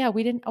 But yeah,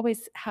 we didn't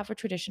always have a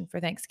tradition for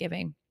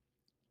Thanksgiving.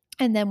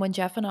 And then when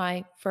Jeff and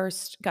I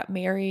first got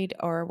married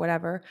or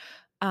whatever,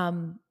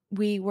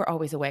 we were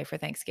always away for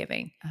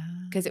Thanksgiving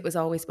because it was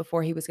always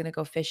before he was going to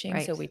go fishing.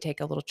 So Right. we'd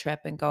take a little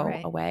trip and go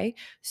Right. away.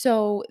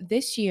 So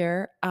this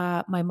year,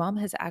 my mom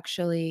has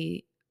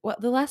actually, well,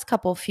 the last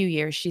few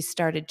years, she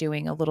started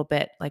doing a little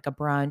bit like a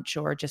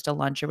brunch or just a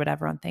lunch or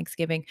whatever on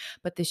Thanksgiving.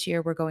 But this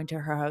year, we're going to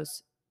her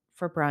house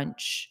for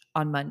brunch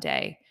on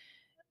Monday.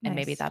 And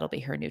maybe Nice. that'll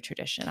be her new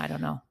tradition. I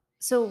don't know.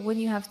 So when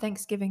you have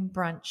Thanksgiving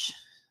brunch,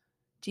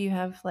 do you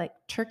have like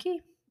turkey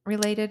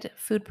related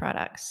food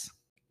products?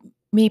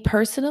 Me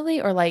personally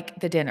or like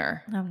the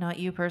dinner? No, not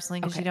you personally,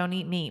 because you Okay. don't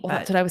eat meat. Well,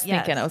 that's But what I was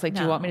thinking. I yes, was like,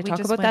 "Do you want no, me to we talk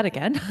just about that went.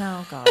 again?"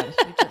 No, God,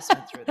 we just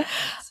went through that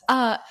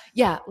once.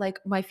 Yeah, like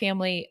my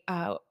family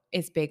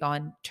is big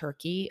on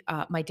turkey.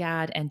 My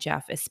dad and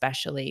Jeff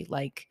especially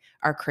like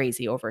are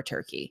crazy over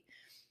turkey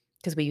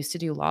because we used to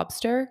do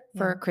lobster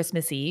for Yeah.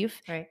 Christmas Eve,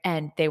 Right.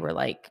 and they were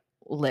like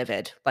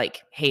livid,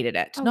 like hated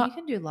it. Oh, you Not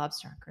can do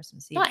lobster on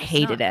Christmas Eve, not just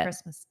hated not it,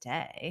 Christmas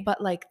Day.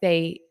 but like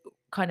they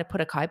kind of put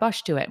a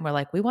kibosh to it, and we're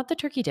like, we want the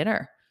turkey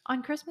dinner.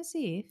 On Christmas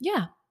Eve,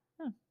 Yeah,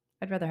 oh,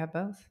 I'd rather have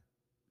both.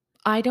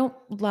 I don't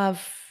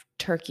love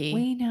turkey.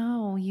 We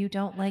know you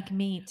don't like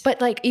meat. But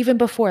like even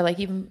before, like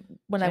even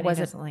when I Jenny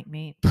wasn't doesn't like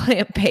meat.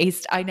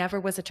 plant-based, I never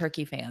was a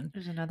turkey fan.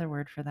 There's another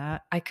word for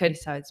that I could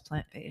besides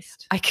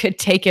plant-based. I could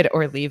take it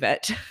or leave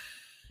it.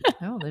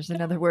 Oh, there's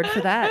another word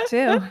for that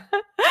too.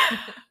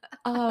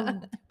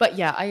 But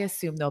yeah, I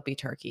assume there'll be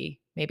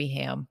turkey, maybe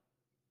ham.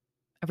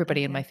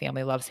 Everybody in my Okay.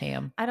 family loves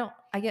ham.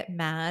 I get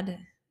mad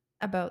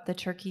about the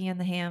turkey and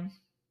the ham.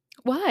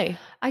 Why?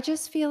 I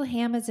just feel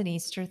ham is an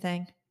Easter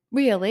thing.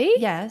 Really?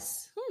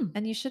 Yes. Hmm.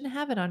 And you shouldn't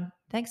have it on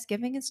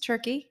Thanksgiving is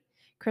turkey,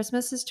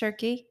 Christmas is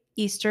turkey,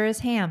 Easter is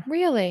ham.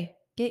 Really?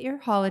 Get your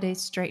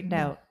holidays straightened Hmm.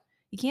 out.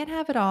 You can't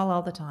have it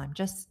all the time.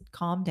 Just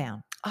calm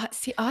down.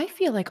 See, I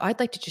feel like I'd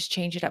like to just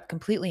change it up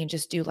completely and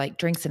just do like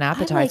drinks and I'd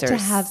like to have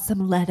appetizers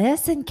some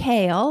lettuce and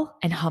kale.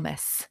 and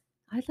hummus.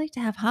 I'd like to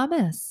have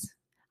hummus.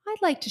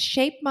 I'd like to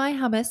shape my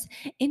hummus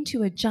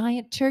into a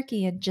giant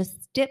turkey and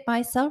just dip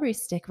my celery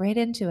stick right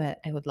into it.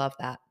 I would love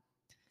that.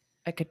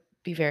 I could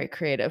be very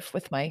creative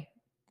with my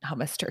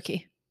hummus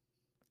turkey.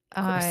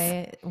 Of course.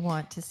 I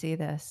want to see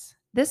this.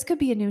 This could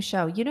be a new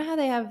show. You know how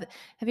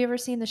have you ever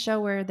seen the show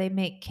where they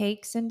make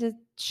cakes into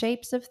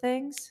shapes of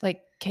things?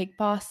 Like Cake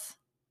Boss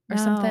or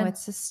No, something.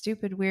 it's a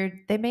stupid weird.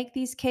 They make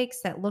these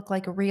cakes that look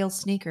like real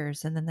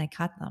sneakers and then they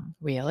cut them.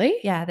 Really?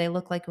 Yeah, they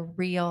look like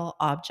real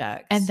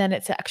objects. And then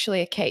it's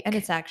actually a cake. and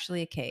it's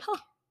actually a cake. Huh,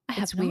 I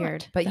have It's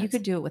weird, not. but you That's-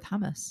 could do it with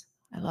hummus.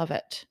 I love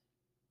it.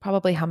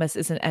 Probably hummus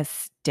isn't as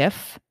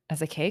stiff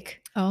as a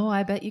cake. Oh,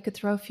 I bet you could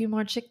throw a few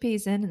more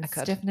chickpeas in I and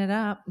could. stiffen it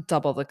up.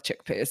 Double the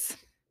chickpeas.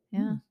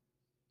 Yeah.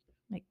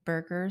 Like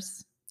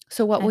burgers.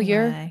 So what will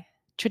your Anyway.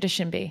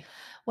 tradition be?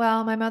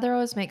 Well, my mother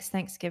always makes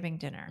Thanksgiving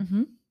dinner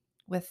Mm-hmm.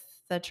 with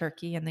the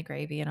turkey and the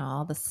gravy and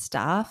all the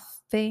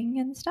stuffing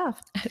and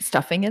stuff.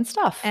 Stuffing and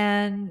stuff.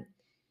 And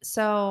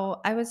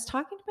so I was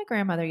talking to my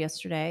grandmother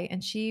yesterday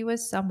and she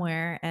was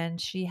somewhere and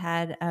she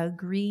had a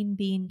green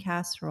bean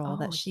casserole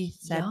that Oh, she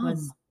said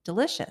was yum.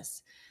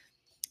 delicious,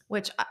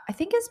 which I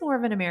think is more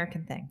of an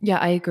American thing. Yeah,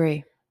 I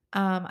agree.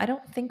 I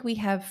don't think we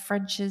have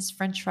French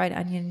fried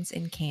onions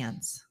in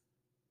cans.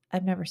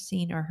 I've never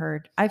seen or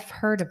heard. I've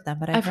heard of them,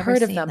 but I've never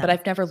heard of seen them, but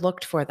I've never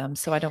looked for them,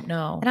 so I don't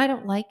know. And I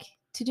don't like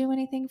to do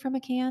anything from a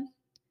can.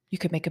 You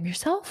could make them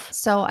yourself.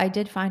 So I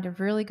did find a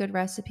really good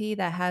recipe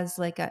that has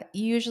like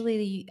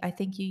usually I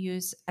think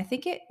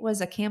it was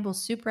a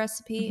Campbell's soup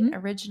recipe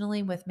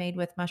originally made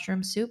with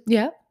mushroom soup.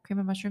 Yeah. Cream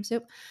of mushroom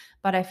soup.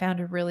 But I found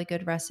a really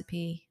good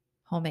recipe,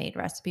 homemade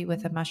recipe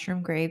with a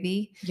mushroom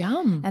gravy.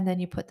 Yum. And then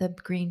you put the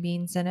green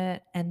beans in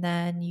it and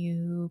then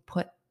you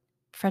put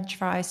French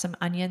fries, some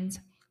onions,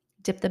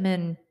 dip them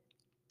in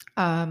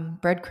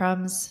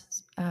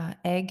breadcrumbs,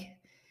 egg.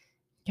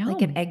 Yum.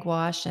 Like an egg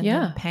wash and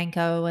then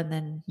panko and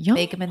then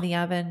bake them in the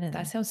oven. And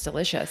that sounds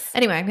delicious.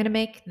 Anyway, I'm going to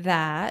make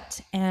that.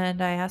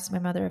 And I asked my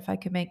mother if I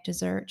could make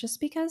dessert just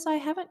because I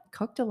haven't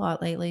cooked a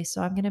lot lately.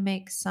 So I'm going to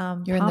make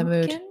some You're in the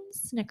mood. pumpkin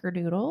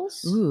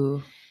snickerdoodles.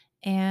 Ooh.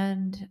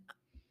 and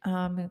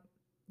I'm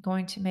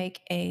going to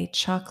make a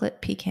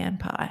chocolate pecan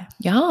pie.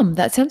 Yum.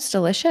 That sounds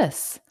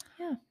delicious.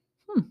 Yeah.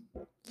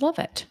 Love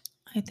it.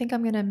 I think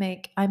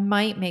I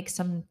might make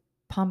some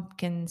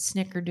pumpkin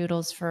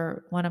snickerdoodles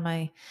for one of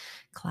my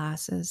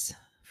classes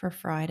for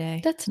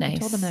Friday. That's I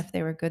told them nice. if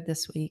they were good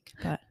this week,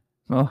 but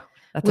Oh,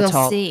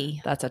 we'll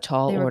see. That's a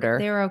tall They order.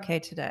 were okay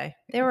today.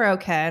 They were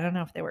okay. I don't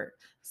know if they were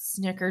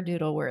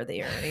snickerdoodle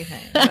worthy or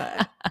anything,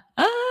 but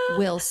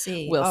we'll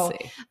see. We'll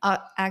see.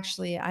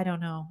 Actually, I don't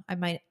know.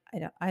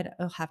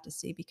 I'll have to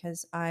see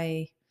because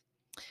I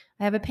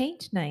have a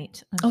paint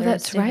night on Oh,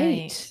 that's Thursday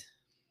right. night.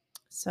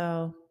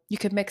 So You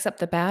could mix up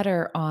the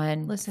batter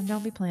on listen,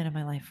 don't be planning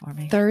my life for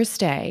me.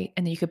 Thursday,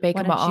 and then you could bake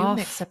Why them don't you off.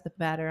 mix up the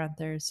batter on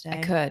Thursday?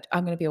 I could.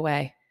 I'm going to be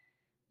away.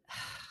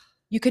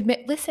 You could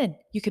listen.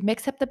 You could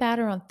mix up the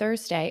batter on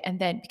Thursday, and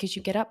then because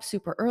you get up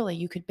super early,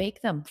 you could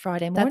bake them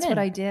Friday morning. That's what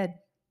I did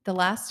the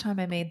last time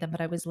I made them,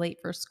 but I was late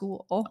for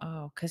school.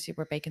 Oh, because you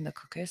were baking the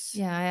cookies.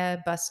 Yeah, I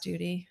had bus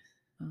duty.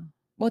 Oh.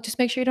 Well, just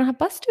make sure you don't have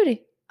bus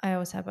duty. I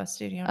always have bus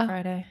duty on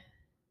Friday.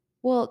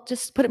 Well,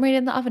 just put it right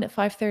in the oven at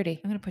 5:30.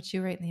 I'm going to put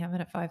you right in the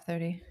oven at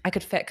 5:30. I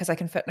could fit because I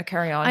can fit in a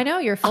carry-on. I know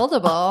you're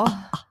foldable.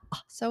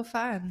 So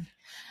fun.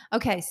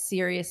 Okay,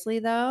 seriously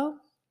though.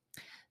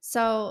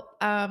 So,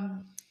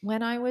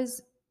 when I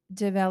was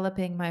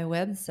developing my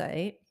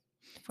website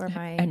for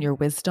my and your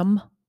wisdom.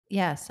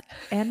 Yes,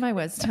 and my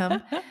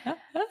wisdom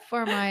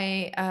for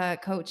my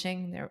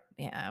coaching there,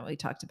 we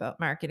talked about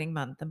marketing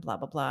month and blah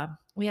blah blah.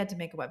 We had to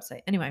make a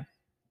website. Anyway,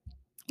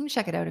 you can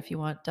check it out if you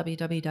want,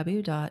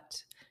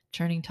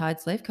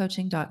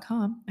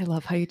 www.turningtideslifecoaching.com. I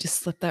love how you just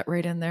slipped that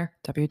right in there.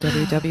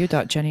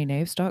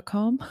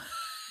 www.jennynaves.com.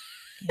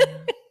 Yeah.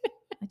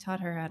 I taught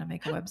her how to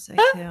make a website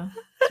too,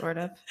 sort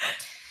of.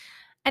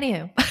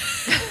 Anywho,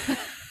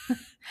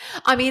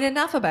 I mean,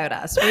 enough about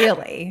us,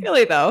 really.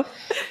 Really though.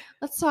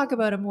 Let's talk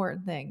about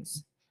important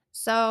things.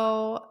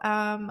 So,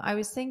 I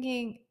was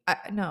thinking.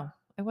 No,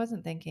 I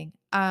wasn't thinking.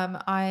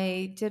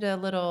 I did a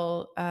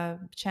little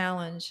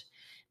challenge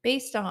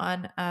based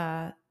on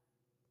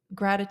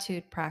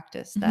gratitude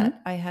practice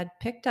that I had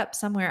picked up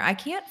somewhere. I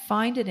can't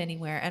find it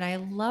anywhere, and I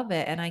love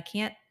it. And I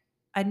can't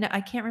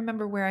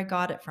remember where I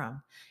got it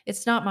from.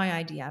 It's not my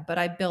idea, but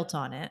I built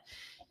on it.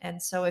 And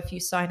so if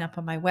you sign up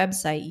on my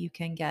website, you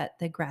can get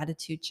the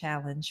gratitude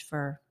challenge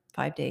for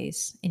 5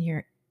 days in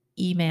your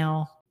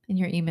email, in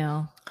your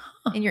inbox.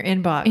 In your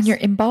inbox. In your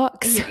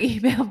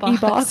email box.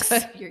 E-box.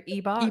 Your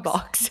e-box.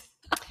 E-box.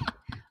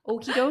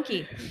 Okie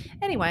dokie.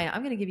 Anyway,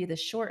 I'm going to give you the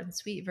short and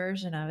sweet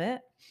version of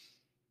it.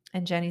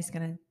 And Jenny's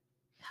going to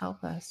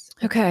help us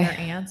with Okay. her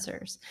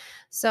answers.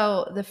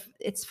 So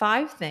it's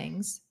 5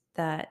 things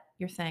that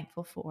you're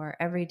thankful for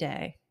every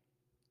day.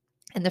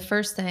 And the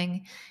first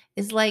thing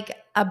is like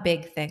a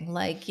big thing.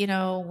 Like,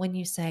 when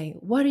you say,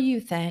 what are you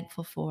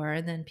thankful for?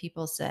 And then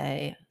people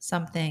say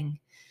something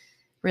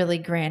really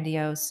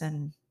grandiose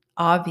and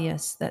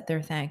obvious that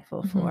they're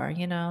thankful for,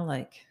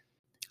 like.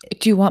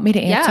 Do you want me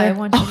to answer? Yeah, I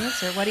want you to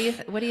answer. What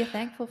are you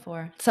thankful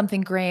for?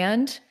 Something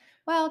grand?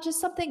 Well, just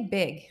something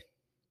big.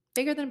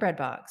 Bigger than a bread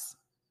box.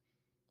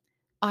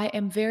 I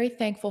am very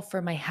thankful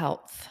for my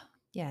health.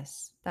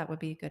 Yes, that would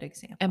be a good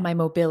example. And my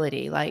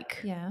mobility,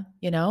 like, yeah.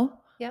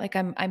 Like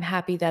I'm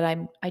happy that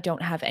I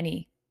don't have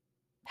any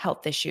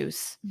health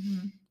issues.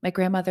 Mm-hmm. My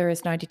grandmother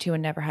is 92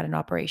 and never had an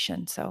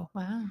operation, so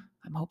wow.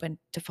 I'm hoping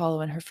to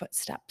follow in her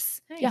footsteps.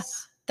 Nice. Yeah,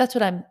 that's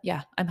what I'm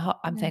Nice.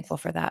 thankful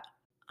for that.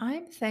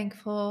 I'm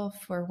thankful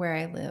for where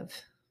I live.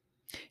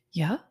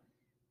 Yeah.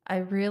 I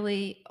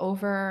really,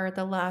 over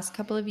the last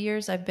couple of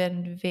years, I've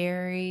been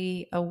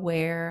very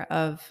aware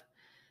of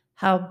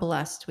how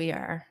blessed we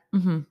are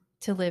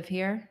to live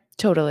here.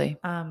 Totally.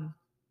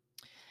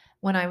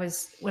 When I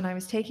was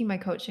taking my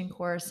coaching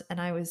course and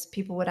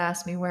people would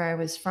ask me where I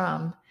was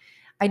from,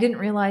 I didn't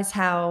realize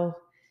how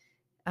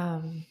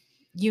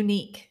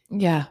unique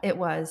it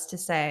was to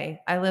say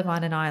I live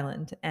on an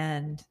island,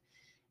 and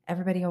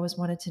everybody always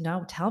wanted to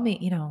know, tell me,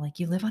 like,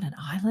 you live on an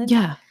island?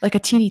 Yeah, like a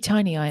teeny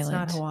tiny island. It's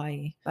not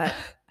Hawaii, but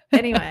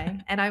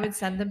anyway, and I would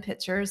send them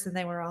pictures and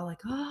they were all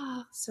like,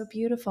 oh, so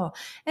beautiful.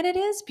 And it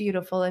is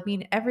beautiful. I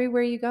mean,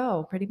 everywhere you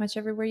go, pretty much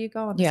everywhere you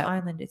go on this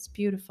island, it's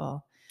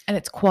beautiful. And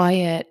it's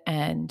quiet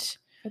and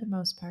for the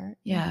most part.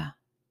 Yeah.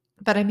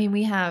 But I mean,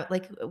 we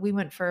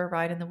went for a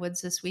ride in the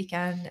woods this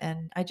weekend,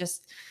 and I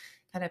just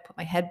kind of put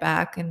my head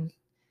back and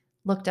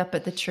looked up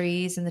at the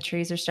trees, and the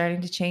trees are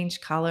starting to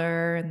change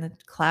color, and the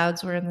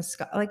clouds were in the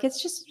sky. Like,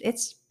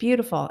 it's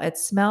beautiful. It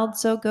smelled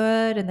so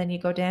good. And then you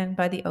go down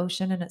by the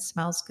ocean and it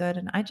smells good.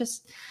 And I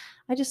just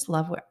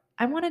love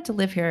I wanted to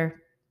live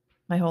here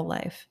my whole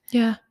life.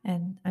 Yeah.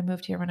 And I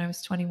moved here when I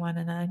was 21,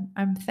 and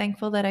I'm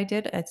thankful that I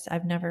did.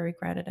 I've never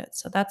regretted it.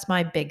 So that's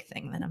my big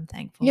thing that I'm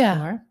thankful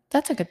for.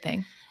 That's a good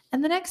thing.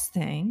 And the next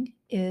thing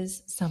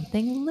is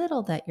something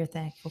little that you're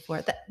thankful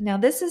for. Now,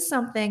 this is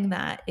something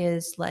that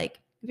is like,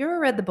 have you ever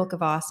read the Book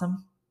of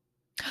Awesome?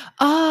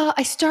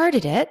 I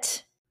started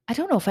it. I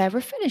don't know if I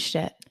ever finished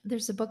it.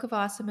 There's a Book of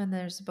Awesome and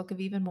there's a Book of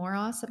Even More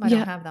Awesome. I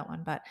don't have that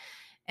one, but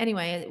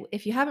anyway,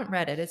 if you haven't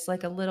read it, it's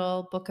like a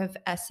little book of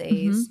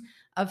essays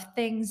of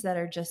things that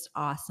are just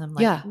awesome,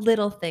 like Yeah.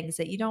 little things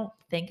that you don't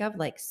think of,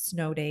 like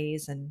snow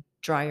days and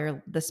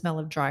the smell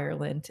of dryer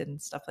lint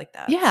and stuff like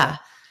that. So, Yeah.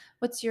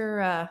 what's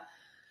your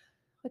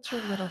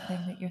little thing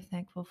that you're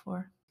thankful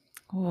for?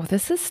 Oh,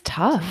 this is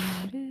tough.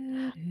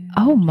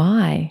 Oh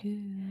my.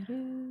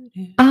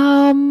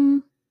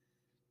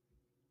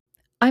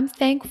 I'm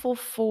thankful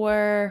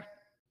for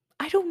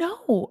I don't know.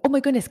 Oh my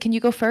goodness, can you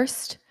go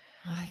first?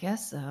 I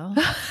guess so.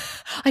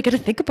 I got to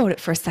think about it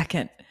for a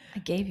second. I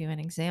gave you an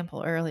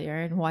example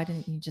earlier, and why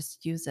didn't you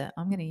just use it?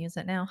 I'm going to use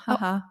it now. Oh,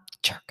 Haha.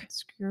 jerk.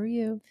 Screw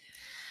you.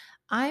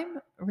 I'm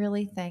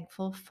really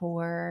thankful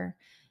for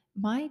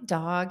my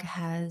dog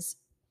has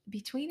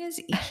between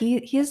he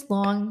has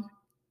long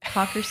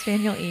cocker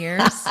spaniel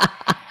ears,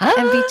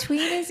 and between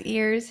his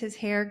ears his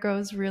hair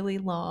goes really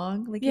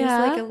long. Like he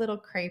has like Yeah. a little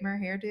Kramer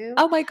hairdo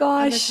Oh my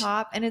on the gosh.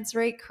 top, and it's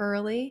very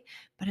curly,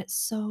 but it's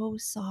so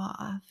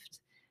soft.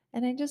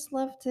 And I just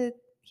love to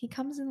he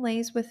comes and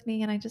lays with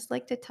me, and I just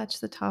like to touch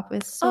the top.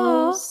 It's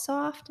so Oh,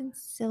 soft and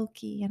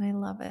silky, and I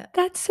love it.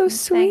 that's so I'm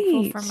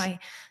thankful for sweet. my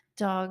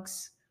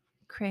dog's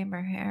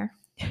Kramer hair.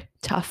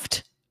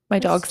 Tuft. My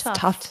His dog's tuft.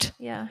 tuft.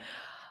 Yeah.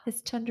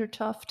 His tender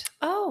tuft.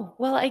 Oh,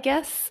 well, I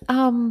guess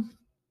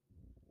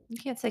You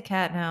can't say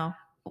cat now.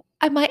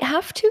 I might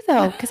have to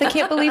though, because I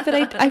can't believe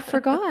that I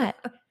forgot.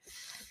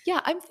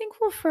 Yeah, I'm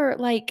thankful for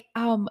like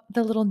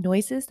the little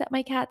noises that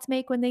my cats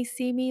make when they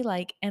see me,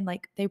 like and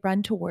like they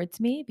run towards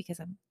me because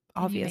I'm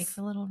Can you make obvious.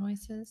 the little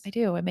noises? I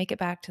do. I make it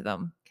back to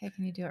them. Okay,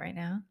 can you do it right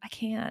now? I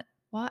can't.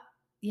 What?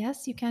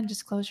 Yes, you can.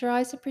 Just close your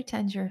eyes and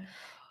pretend your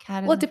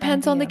cat is Well, it in front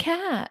depends of on the you.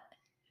 cat.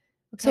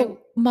 Okay. So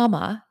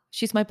Mama,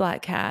 she's my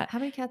black cat. How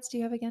many cats do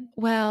you have again?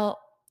 Well,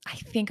 I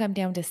think I'm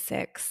down to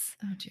 6.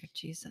 Oh dear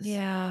Jesus.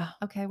 Yeah.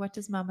 Okay, what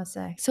does Mama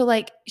say? So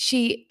like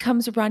she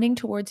comes running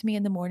towards me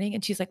in the morning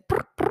and she's like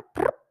 "Brr, brr,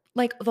 brr,"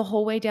 like the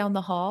whole way down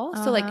the hall.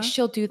 So like Uh-huh.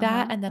 she'll do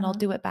that and then I'll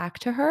do it back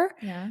to her.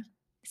 Yeah.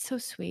 It's so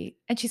sweet.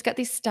 And she's got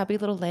these stubby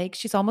little legs.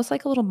 She's almost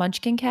like a little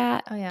munchkin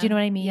cat. Oh yeah. Do you know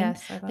what I mean?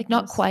 Yes, I love Like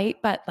not those.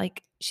 quite, but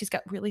like she's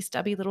got really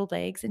stubby little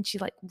legs and she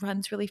like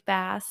runs really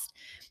fast.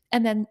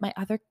 And then my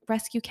other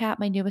rescue cat,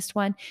 my newest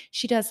one,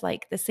 she does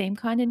like the same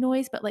kind of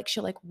noise, but like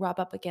she'll like rub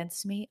up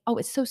against me. Oh,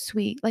 it's so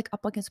sweet, like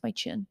up against my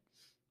chin.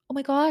 Oh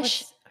my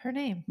gosh. What's her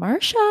name?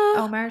 Marsha.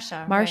 Oh,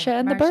 Marsha. Marsha Right.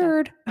 and the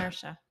bird.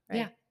 Marsha. Right.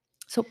 Yeah.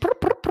 So brr,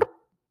 brr, brr.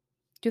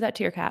 Do that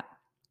to your cat.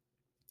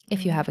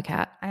 If you have a Okay.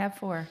 cat. I have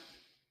 4.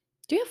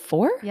 Do you have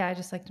 4? Yeah, I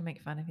just like to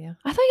make fun of you.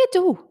 I thought you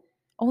had 2.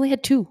 Only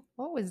had 2.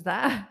 What was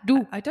that?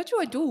 Do. I told you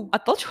I do. I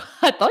thought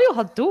you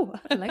had 2.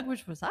 What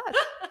language was that?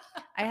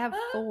 I have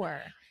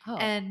 4. Oh.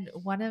 And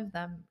one of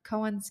them,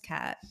 Cohen's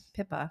cat,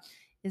 Pippa,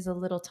 is a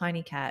little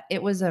tiny cat.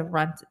 It was the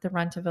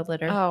runt of a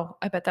litter. Oh,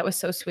 I bet that was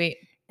so sweet.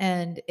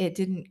 And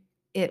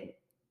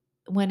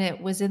when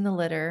it was in the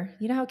litter,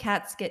 you know how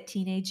cats get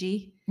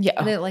teenagey?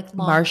 Yeah. They're like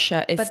long,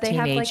 Marsha is but they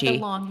have like the teenagey.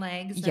 long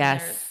legs. And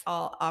Yes. they're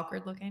all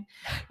awkward looking.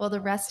 Well,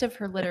 the rest of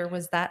her litter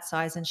was that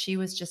size, and she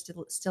was just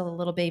still a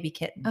little baby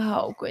kitten.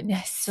 Oh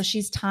goodness. So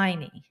she's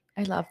tiny.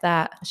 I love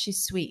that.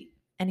 She's sweet.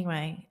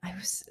 Anyway,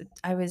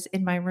 I was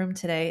in my room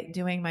today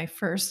doing my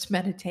first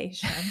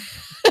meditation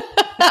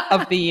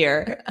of the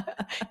year.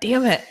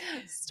 Damn it.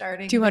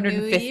 Starting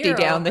 250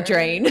 down the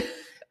drain.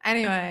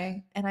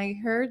 Anyway, and I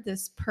heard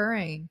this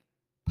purring.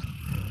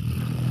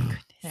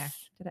 There,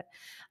 did it.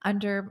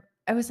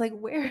 I was like,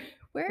 where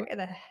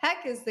the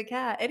heck is the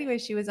cat? Anyway,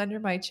 she was under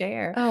my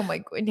chair. Oh my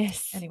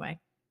goodness. Anyway,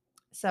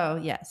 so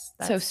yes.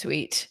 So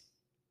sweet.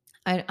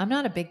 I'm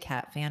not a big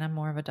cat fan. I'm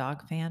more of a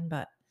dog fan,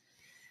 but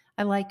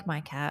I like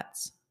my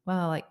cats. Well,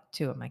 I like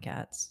 2 of my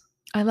cats.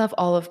 I love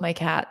all of my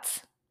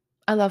cats.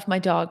 I love my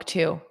dog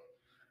too.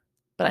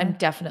 But I'm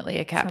definitely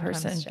a cat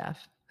person.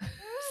 Jeff.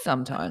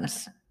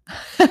 Sometimes.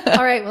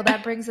 All right. Well,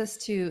 that brings us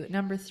to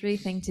number 3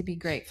 thing to be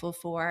grateful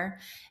for: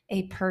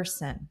 a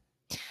person.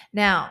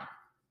 Now,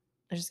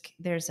 there's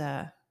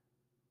a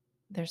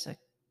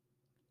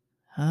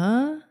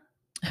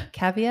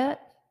caveat.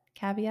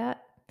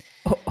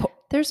 Oh.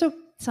 There's a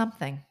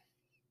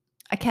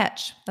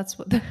catch. That's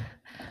what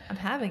I'm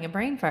having a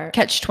brain fart.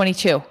 Catch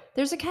 22.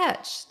 There's a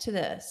catch to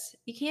this.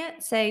 You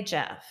can't say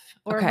Jeff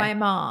or Okay. my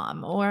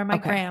mom or my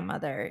Okay.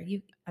 grandmother.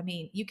 You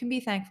can be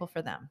thankful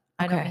for them.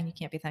 I don't Okay. mean you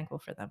can't be thankful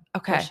for them.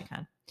 Okay. Of course you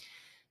can.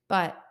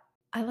 But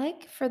I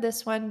like for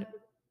this one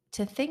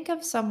to think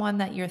of someone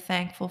that you're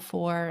thankful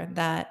for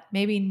that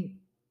maybe,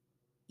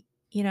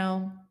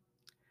 you're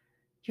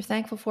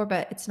thankful for,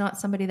 but it's not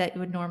somebody that you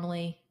would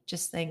normally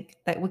just think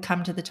that would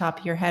come to the top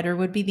of your head or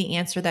would be the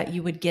answer that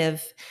you would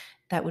give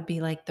that would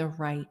be like the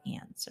right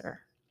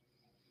answer.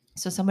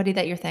 So somebody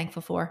that you're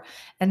thankful for.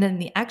 And then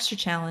the extra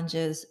challenge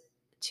is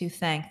to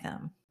thank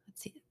them.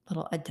 Let's see,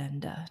 little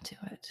addenda to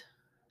it.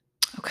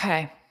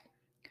 Okay.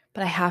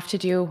 But I have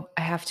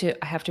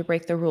to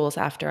break the rules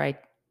after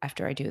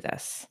I do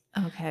this.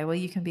 Okay. Well,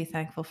 you can be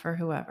thankful for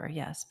whoever.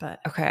 Yes. But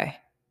okay.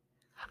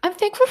 I'm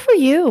thankful for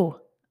you.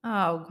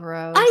 Oh,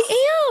 gross.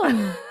 I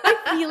am.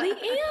 I really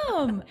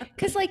am.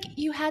 Because like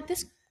you had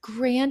this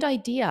grand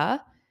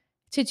idea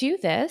to do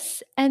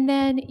this. And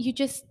then you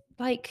just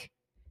like,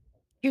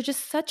 you're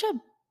just such a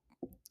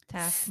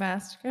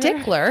Taskmaster.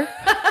 stickler.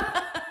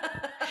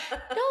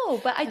 No,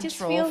 but I just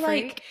Control feel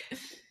like freak.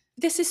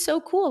 this is so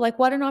cool. Like,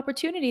 what an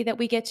opportunity that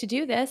we get to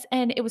do this.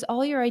 And it was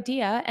all your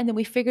idea. And then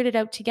we figured it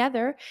out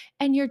together.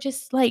 And you're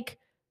just like,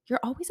 you're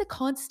always a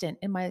constant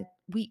in my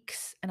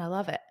weeks. And I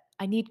love it.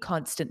 I need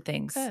constant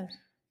things. Good.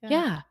 Good.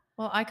 Yeah.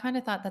 Well, I kind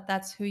of thought that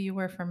that's who you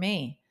were for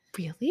me.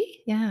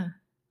 Really? Yeah.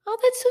 Oh,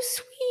 that's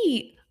so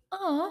sweet.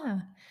 Oh, Yeah.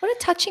 what a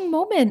touching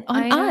moment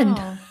on I Un.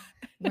 know.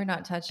 We're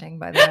not touching,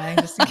 by the way,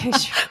 just in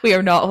case We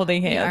are not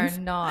holding we are hands.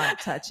 not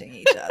touching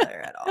each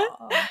other at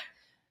all.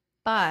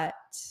 But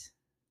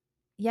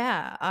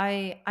yeah,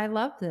 I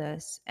love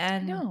this. I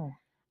And know.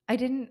 I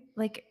didn't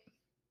like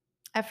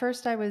at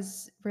first I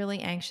was really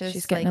She's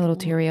anxious, getting a little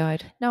teary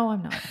eyed. no,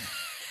 I'm not.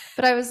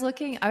 But I was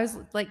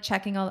like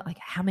checking all like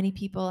how many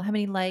people, how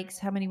many likes,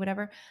 how many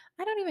whatever.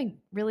 I don't even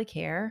really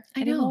care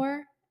I know.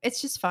 anymore.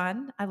 It's just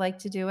fun. I like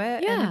to do it.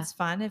 And Yeah. it's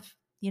fun if,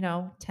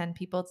 10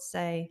 people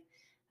say,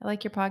 I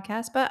like your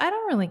podcast, but I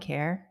don't really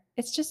care.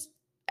 It's just,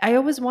 I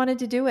always wanted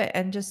to do it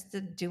and just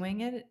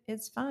doing it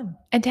is fun.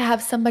 And to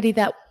have somebody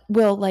that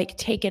will like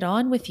take it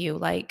on with you,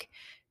 like,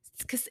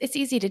 because it's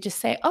easy to just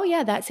say, oh,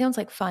 yeah, that sounds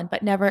like fun,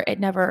 but it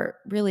never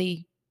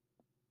really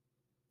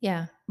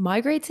Yeah.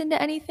 migrates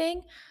into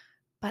anything.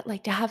 But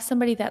like to have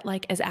somebody that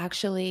like is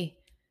actually,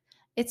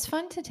 It's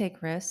fun to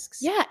take risks.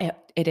 yeah,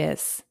 it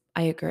is.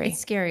 I agree. It's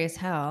scary as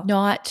hell.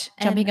 Not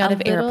And jumping out a of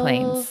little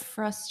airplanes.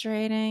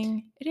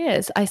 frustrating It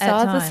is. I at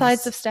saw the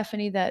sides of times.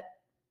 Stephanie that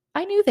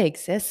I knew they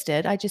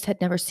existed. I just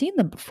had never seen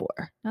them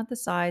before. Not the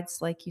sides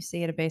like you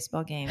see at a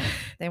baseball game.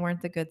 They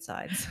weren't the good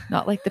sides.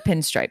 Not like the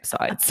pinstripe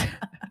sides.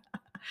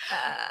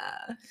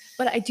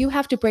 But I do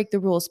have to break the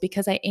rules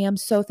because I am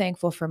so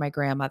thankful for my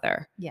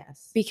grandmother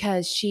Yes.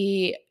 because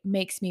she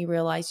makes me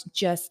realize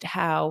just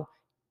how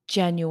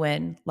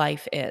genuine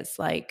life is,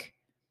 like,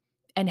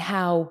 and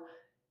how,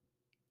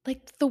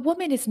 like, the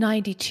woman is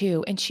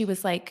 92 and she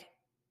was like,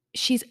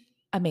 she's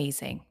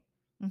amazing,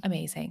 Mhm.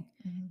 amazing.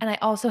 Mhm. And I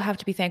also have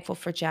to be thankful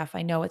for Jeff.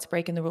 I know it's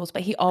breaking the rules,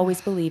 but he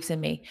always believes in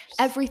me.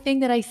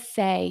 Everything that I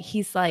say,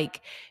 he's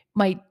like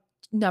my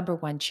number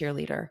one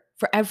cheerleader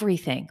for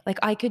everything. Like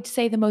I could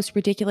say the most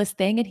ridiculous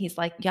thing and he's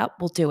like, "Yep,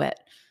 we'll do it."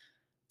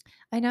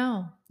 I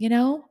know. You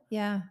know?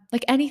 Yeah.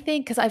 Like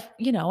anything cuz I've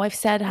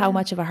said how Yeah.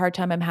 much of a hard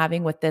time I'm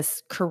having with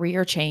this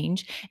career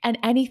change and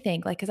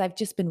anything like cuz I've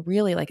just been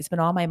really like it's been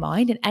on my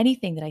mind and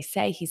anything that I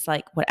say he's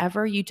like,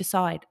 "Whatever you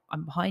decide,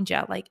 I'm behind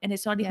you." Like and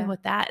it's not even Yeah.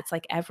 with that. It's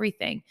like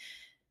everything.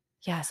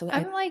 Yeah, so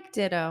I'm like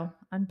ditto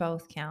on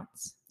both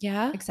counts,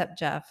 yeah. except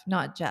Jeff,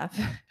 not Jeff.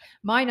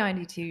 My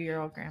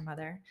 92-year-old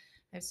grandmother.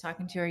 I was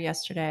talking to her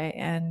yesterday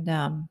and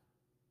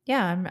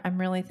yeah, I'm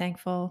really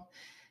thankful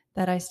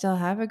that I still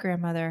have a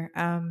grandmother.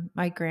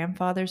 My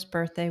grandfather's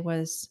birthday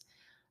was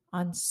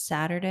on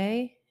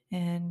Saturday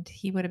and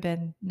he would have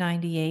been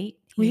 98.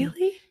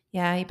 Really?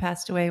 Yeah, he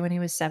passed away when he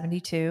was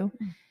 72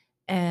 Mm.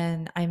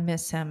 and I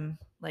miss him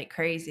like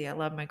crazy. I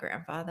love my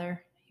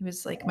grandfather. He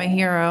was like my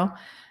hero.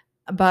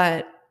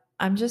 But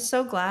I'm just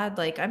so glad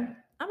like I'm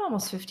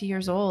almost 50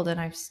 years old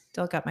and I've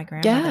still got my Yeah.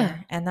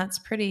 grandmother and that's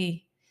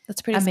pretty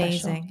That's pretty special.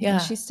 amazing. And Yeah.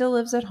 she still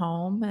lives at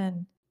home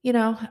and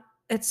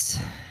it's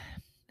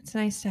it's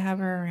nice to have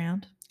her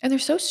around. And they're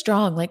so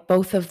strong, like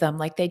both of them.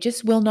 Like they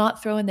just will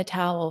not throw in the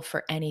towel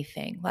for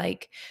anything.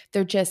 Like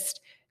they're just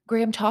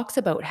Graham talks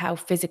about how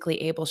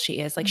physically able she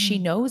is. Like she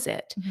Mhm. knows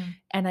it. Mhm.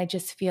 And I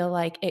just feel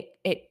like it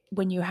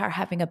when you are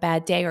having a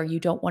bad day or you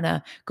don't want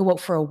to go out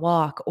for a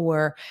walk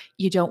or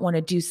you don't want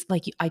to do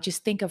like I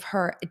just think of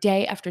her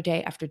day after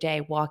day after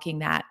day walking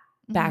that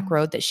back Mhm.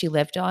 road that she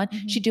lived on.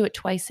 She'd Mhm. do it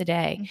twice a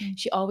day. Mhm.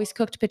 She always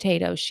cooked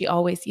potatoes. She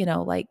always,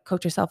 like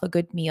cooked herself a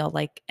good meal.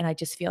 Like, and I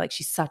just feel like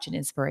she's such an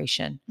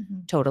inspiration.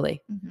 Mhm.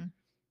 Totally. Mhm.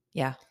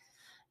 Yeah.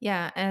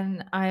 Yeah,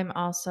 and I'm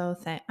also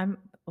I'm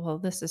well,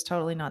 this is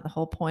totally not the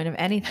whole point of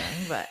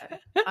anything, but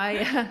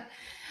I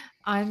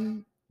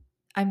I'm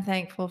I'm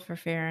thankful for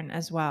Farron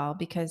as well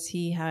because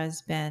he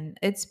has been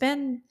it's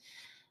been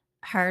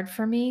hard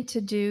for me to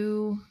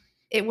do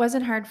it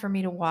wasn't hard for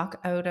me to walk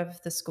out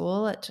of the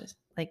school at just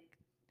like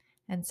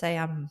and say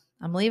I'm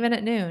leaving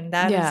at noon.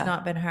 That has Yeah.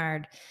 not been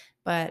hard.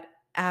 But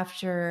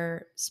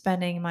after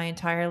spending my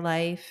entire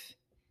life,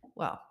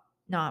 well,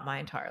 not my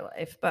entire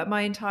life, but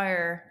my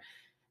entire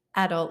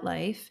adult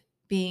life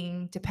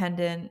being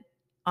dependent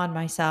on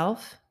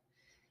myself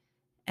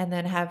and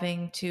then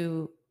having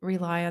to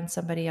rely on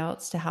somebody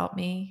else to help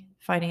me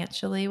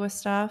financially with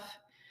stuff.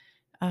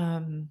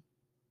 Um,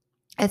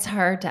 it's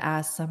hard to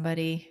ask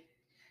somebody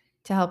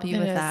to help you It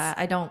with is. that.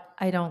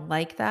 I don't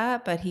like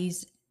that, but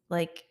he's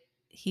like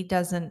he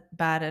doesn't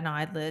bat an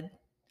eyelid,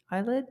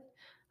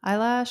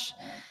 eyelash.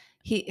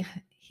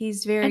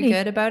 He's very Any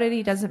good about it.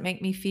 He doesn't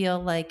make me feel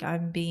like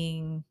I'm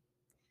being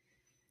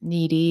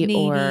needy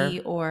or needy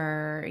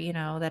or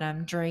that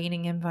I'm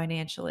draining him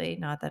financially.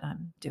 Not that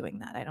I'm doing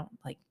that. I don't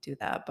like do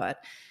that, but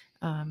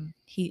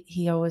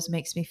he always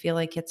makes me feel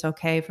like it's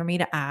okay for me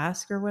to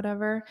ask or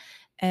whatever.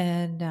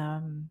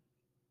 And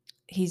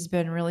he's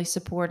been really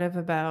supportive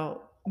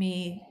about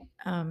me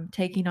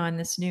taking on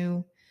this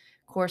new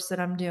course that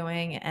I'm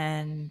doing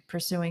and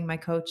pursuing my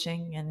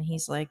coaching. And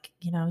he's like,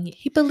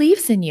 He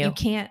believes in you you.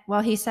 can't,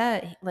 well, he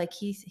said, like,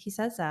 he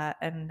says that,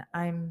 and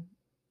I'm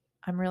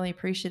really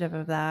appreciative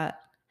of that.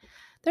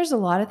 There's a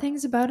lot of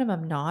things about him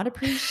I'm not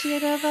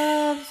appreciative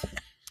of,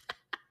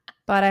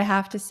 but I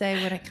have to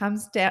say, when it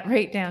comes down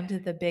right down to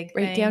the big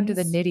Right down to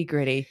the things,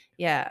 nitty-gritty.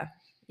 yeah,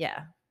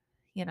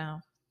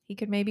 he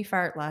could maybe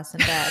fart less in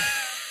bed,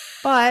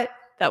 but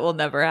That will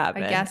never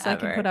happen. I guess I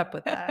can put up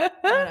with that.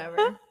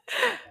 Whatever.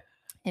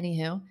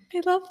 Anywho,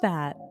 I love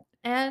that.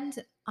 and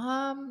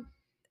I'm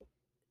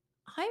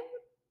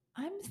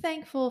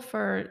thankful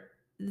for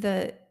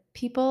the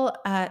people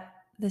at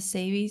the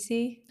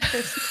CBC.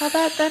 What's it called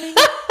that then?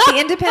 The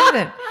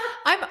Independent.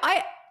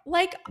 I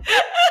like.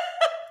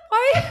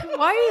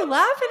 Why are you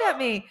laughing at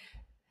me?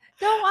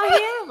 No,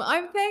 I am.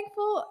 I'm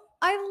thankful.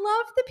 I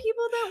love the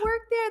people that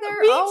work there.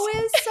 They're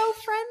always so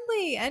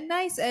friendly and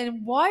nice.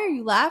 And why are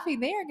you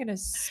laughing? They are going to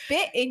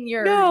spit in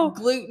your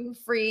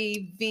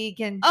gluten-free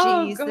vegan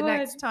cheese the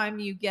next time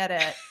you get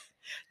it.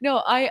 No,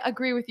 I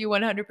agree with you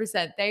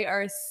 100%. They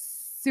are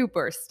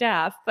super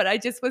staff, but I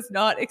just was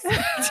not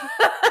expecting.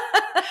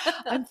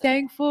 I'm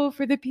thankful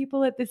for the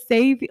people at the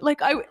Save.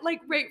 Like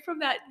right from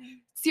that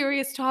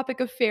serious topic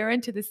of Farron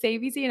to the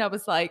Save Easy, and I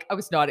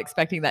was not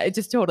expecting that. It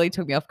just totally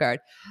took me off guard.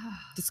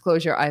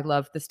 Disclosure, I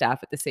love the staff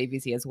at the Save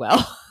Easy as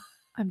well.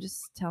 I'm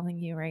just telling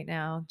you right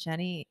now,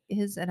 Jenny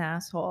is an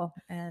asshole,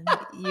 and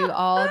you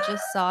all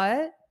just saw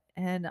it,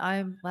 and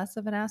I'm less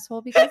of an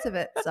asshole because of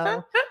it.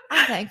 So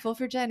I'm thankful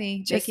for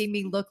Jenny making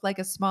me look like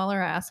a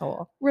smaller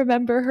asshole.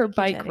 Remember her Thank you,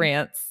 bike Jenny.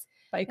 rants.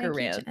 Biker Thank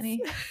rants. you,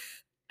 Jenny.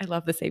 I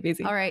love the Save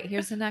Easy. All right,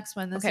 here's the next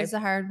one. This is a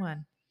hard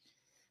one.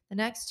 The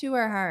next two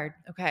are hard.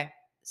 Okay.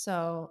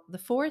 So the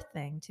fourth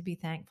thing to be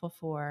thankful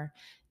for,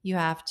 you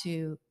have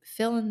to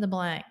fill in the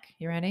blank.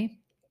 You ready?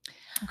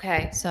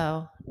 Okay.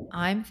 So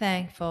I'm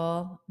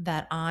thankful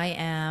that I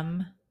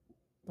am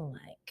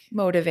blank.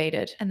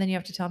 Motivated. And then you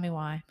have to tell me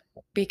why.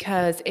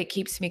 Because it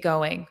keeps me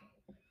going.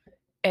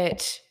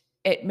 It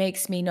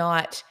makes me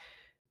not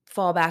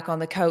fall back on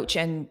the couch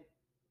and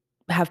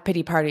have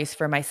pity parties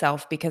for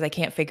myself because I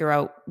can't figure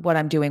out what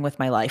I'm doing with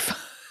my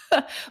life.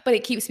 But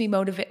it keeps me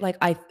motivated. Like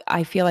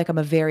I feel like I'm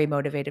a very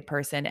motivated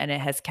person, and it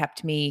has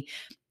kept me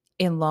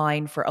in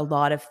line for a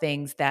lot of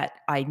things that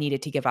I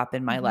needed to give up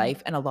in my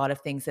life, and a lot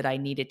of things that I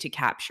needed to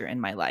capture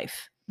in my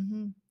life.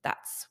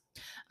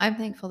 I'm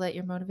thankful that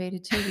you're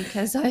motivated too,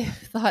 because I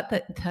thought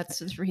that that's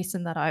the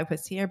reason that I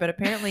was here, but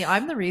apparently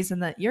I'm the reason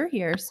that you're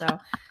here. So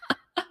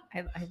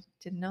I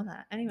didn't know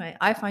that. Anyway,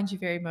 I find you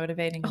very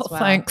motivating as well.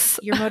 Thanks.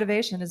 Your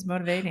motivation is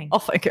motivating. Oh,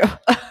 thank you.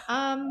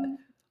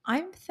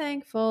 I'm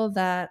thankful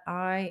that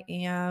I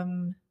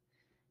am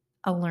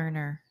a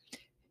learner.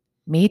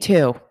 Me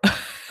too.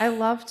 I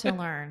love to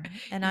learn,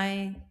 and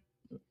I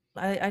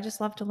just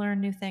love to learn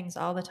new things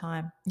all the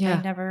time. Yeah.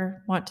 I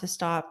never want to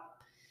stop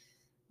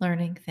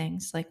learning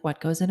things, like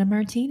what goes in a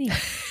martini.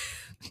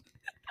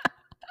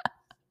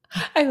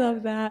 I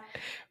love that.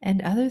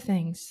 And other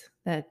things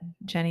that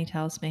Jenny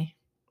tells me.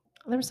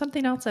 There was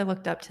something else I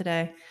looked up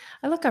today.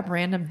 I look up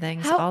random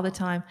things all the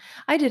time.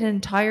 I did an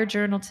entire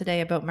journal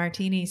today about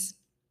martinis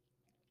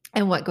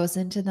and what goes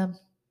into them.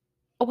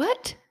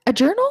 What? A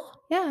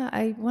journal?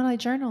 Yeah, when I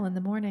journal in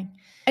the morning.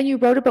 And you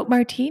wrote about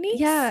martinis?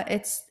 Yeah,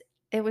 it's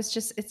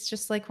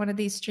just like one of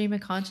these stream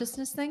of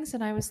consciousness things,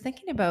 and I was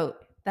thinking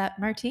about that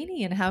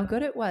martini and how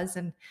good it was,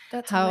 and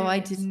how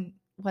hilarious. I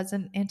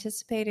wasn't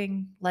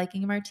anticipating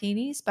liking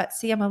martinis, but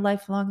see, I'm a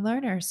lifelong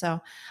learner,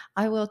 so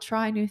I will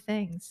try new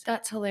things.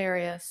 That's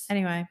hilarious.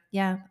 Anyway,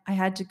 yeah, I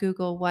had to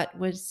Google what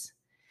was.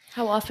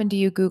 How often do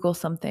you Google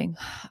something?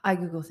 I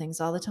Google things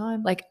all the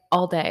time. Like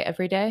all day,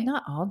 every day?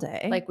 Not all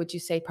day. Like, would you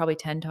say probably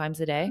 10 times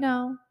a day?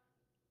 No.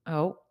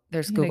 Oh,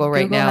 there's Google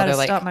right now. How to They're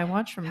like, stop my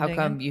watch from how dinging.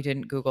 come you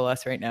didn't Google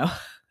us right now?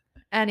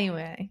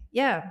 Anyway,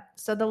 yeah.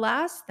 So the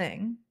last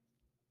thing,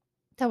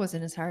 that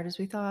wasn't as hard as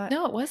we thought.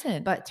 No, it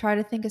wasn't. But try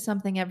to think of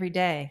something every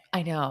day.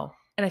 I know.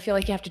 And I feel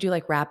like you have to do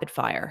like rapid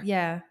fire.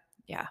 Yeah.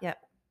 Yeah. Yep.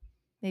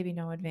 Maybe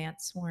no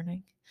advance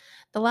warning.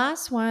 The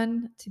last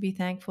one to be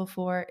thankful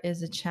for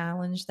is a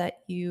challenge that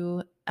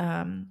you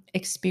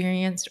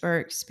experienced or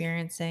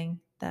experiencing,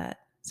 that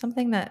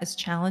something that is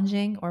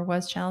challenging or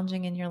was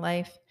challenging in your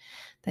life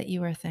that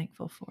you are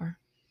thankful for.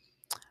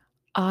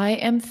 I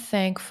am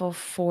thankful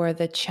for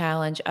the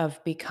challenge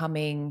of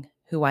becoming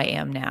who I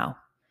am now.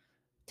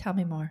 Tell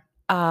me more.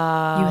 You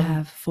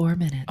have 4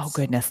 minutes. Oh,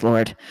 goodness,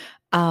 Lord.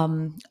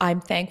 I'm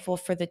thankful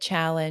for the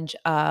challenge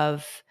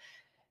of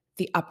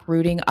the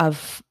uprooting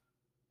of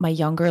my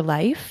younger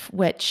life,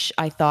 which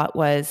I thought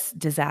was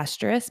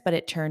disastrous, but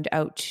it turned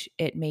out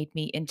it made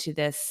me into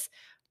this,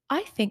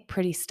 I think,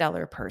 pretty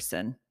stellar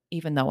person,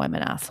 even though I'm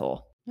an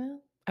asshole.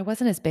 Well, I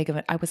wasn't as big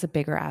of I was a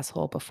bigger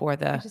asshole before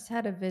I just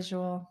had a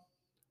visual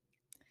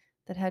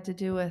that had to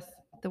do with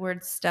the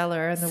word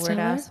stellar and the word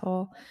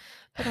asshole.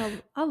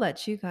 But I'll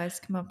let you guys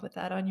come up with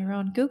that on your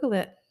own. Google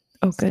it.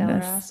 Oh, stellar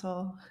goodness.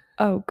 Asshole.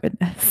 Oh,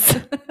 goodness.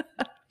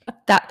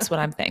 That's what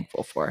I'm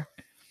thankful for.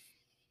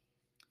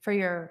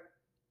 For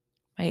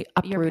my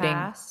uprooting. Your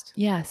past?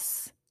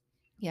 Yes.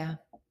 Yeah.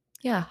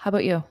 Yeah. How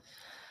about you?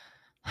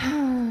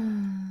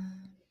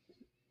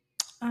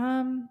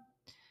 um,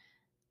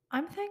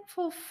 I'm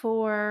thankful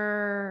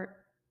for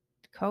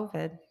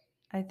COVID.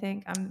 I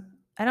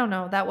don't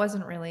know, that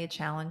wasn't really a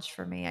challenge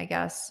for me, I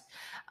guess.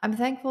 I'm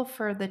thankful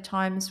for the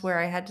times where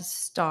I had to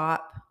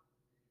stop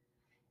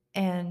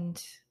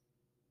and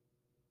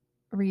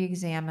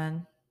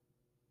re-examine.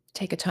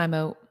 Take a time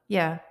out.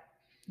 Yeah,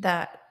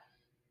 that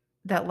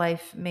that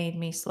life made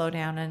me slow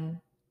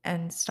down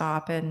and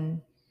stop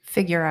and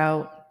figure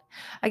out.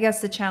 I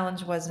guess the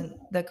challenge wasn't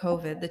the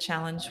COVID. The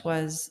challenge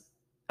was,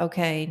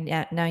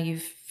 okay, now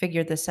you've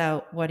figured this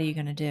out. What are you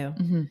going to do?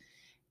 Mm-hmm.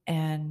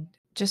 And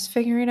just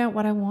figuring out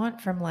what I want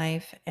from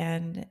life.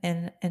 And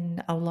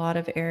in a lot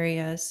of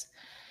areas,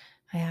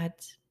 I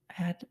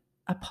had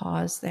a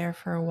pause there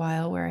for a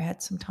while where I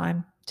had some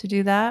time to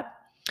do that.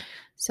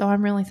 So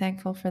I'm really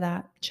thankful for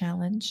that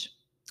challenge.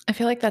 I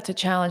feel like that's a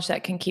challenge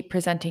that can keep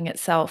presenting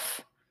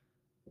itself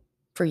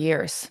for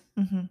years,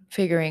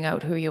 figuring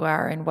out who you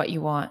are and what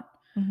you want.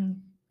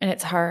 And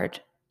it's hard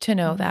to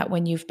know that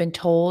when you've been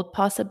told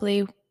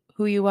possibly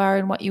who you are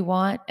and what you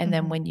want. And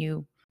then when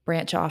you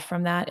branch off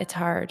from that, it's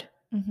hard,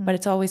 but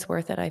it's always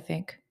worth it, I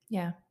think.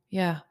 Yeah.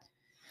 Yeah.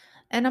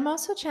 And I'm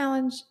also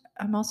challenged.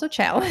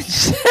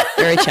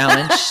 Very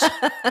challenged.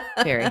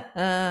 Very.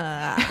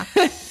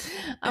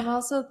 I'm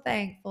also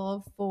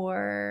thankful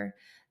for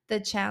the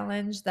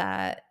challenge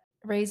that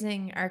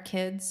raising our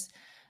kids.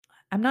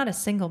 I'm not a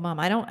single mom.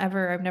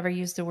 I've never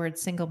used the word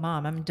single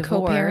mom. I'm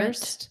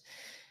divorced,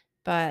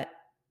 but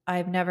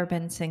I've never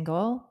been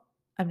single.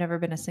 I've never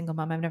been a single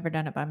mom. I've never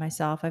done it by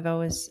myself. I've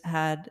always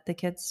had the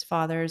kids'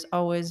 father's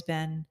always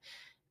been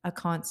a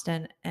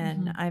constant.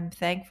 And I'm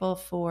thankful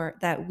for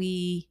that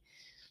we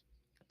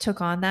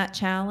took on that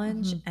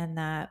challenge and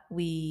that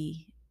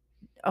we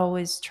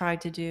always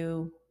tried to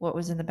do what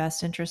was in the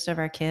best interest of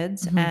our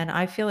kids. And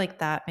I feel like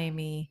that made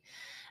me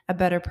a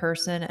better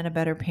person and a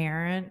better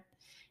parent.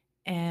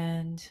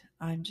 And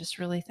I'm just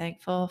really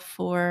thankful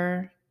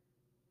for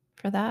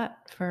that,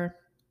 for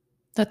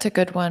That's a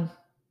good one.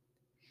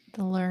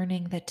 the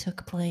learning that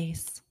took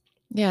place.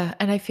 Yeah.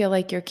 And I feel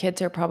like your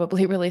kids are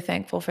probably really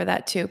thankful for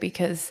that too,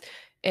 because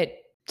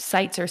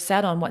sights are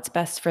set on what's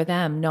best for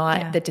them,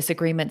 not the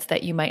disagreements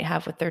that you might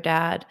have with their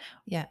dad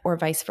or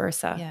vice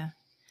versa. Yeah.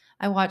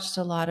 I watched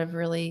a lot of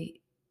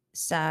really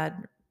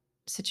sad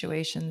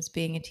situations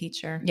being a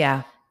teacher.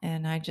 Yeah.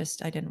 And I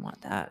didn't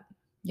want that.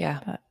 Yeah.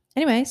 But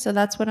anyway, so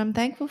that's what I'm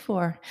thankful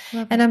for.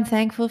 And I'm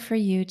thankful for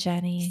you,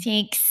 Jenny.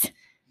 Thanks.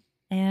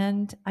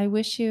 And I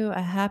wish you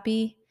a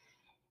happy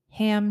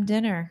ham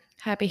dinner.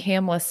 Happy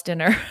hamless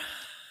dinner.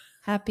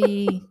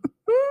 Happy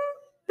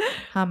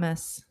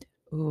hummus.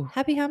 Ooh.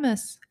 Happy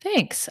hummus.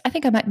 Thanks. I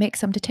think I might make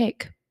some to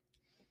take.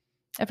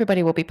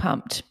 Everybody will be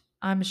pumped.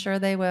 I'm sure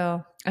they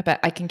will. I bet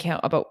I can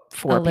count about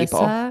 4 people.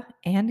 Alyssa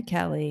and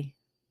Kelly.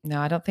 No,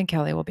 I don't think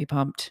Kelly will be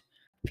pumped.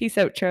 Peace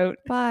out, Trout.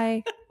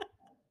 Bye.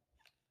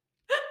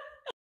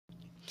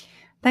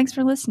 Thanks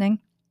for listening.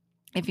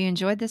 If you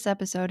enjoyed this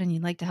episode and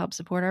you'd like to help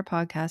support our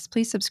podcast,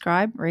 please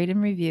subscribe, rate,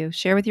 and review,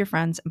 share with your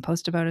friends, and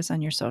post about us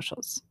on your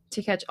socials.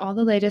 To catch all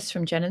the latest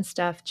from Jen and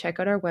Steph, check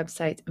out our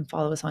website and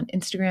follow us on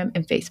Instagram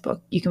and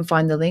Facebook. You can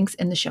find the links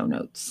in the show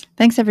notes.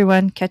 Thanks,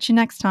 everyone. Catch you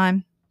next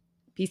time.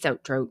 Peace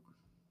out, Trout.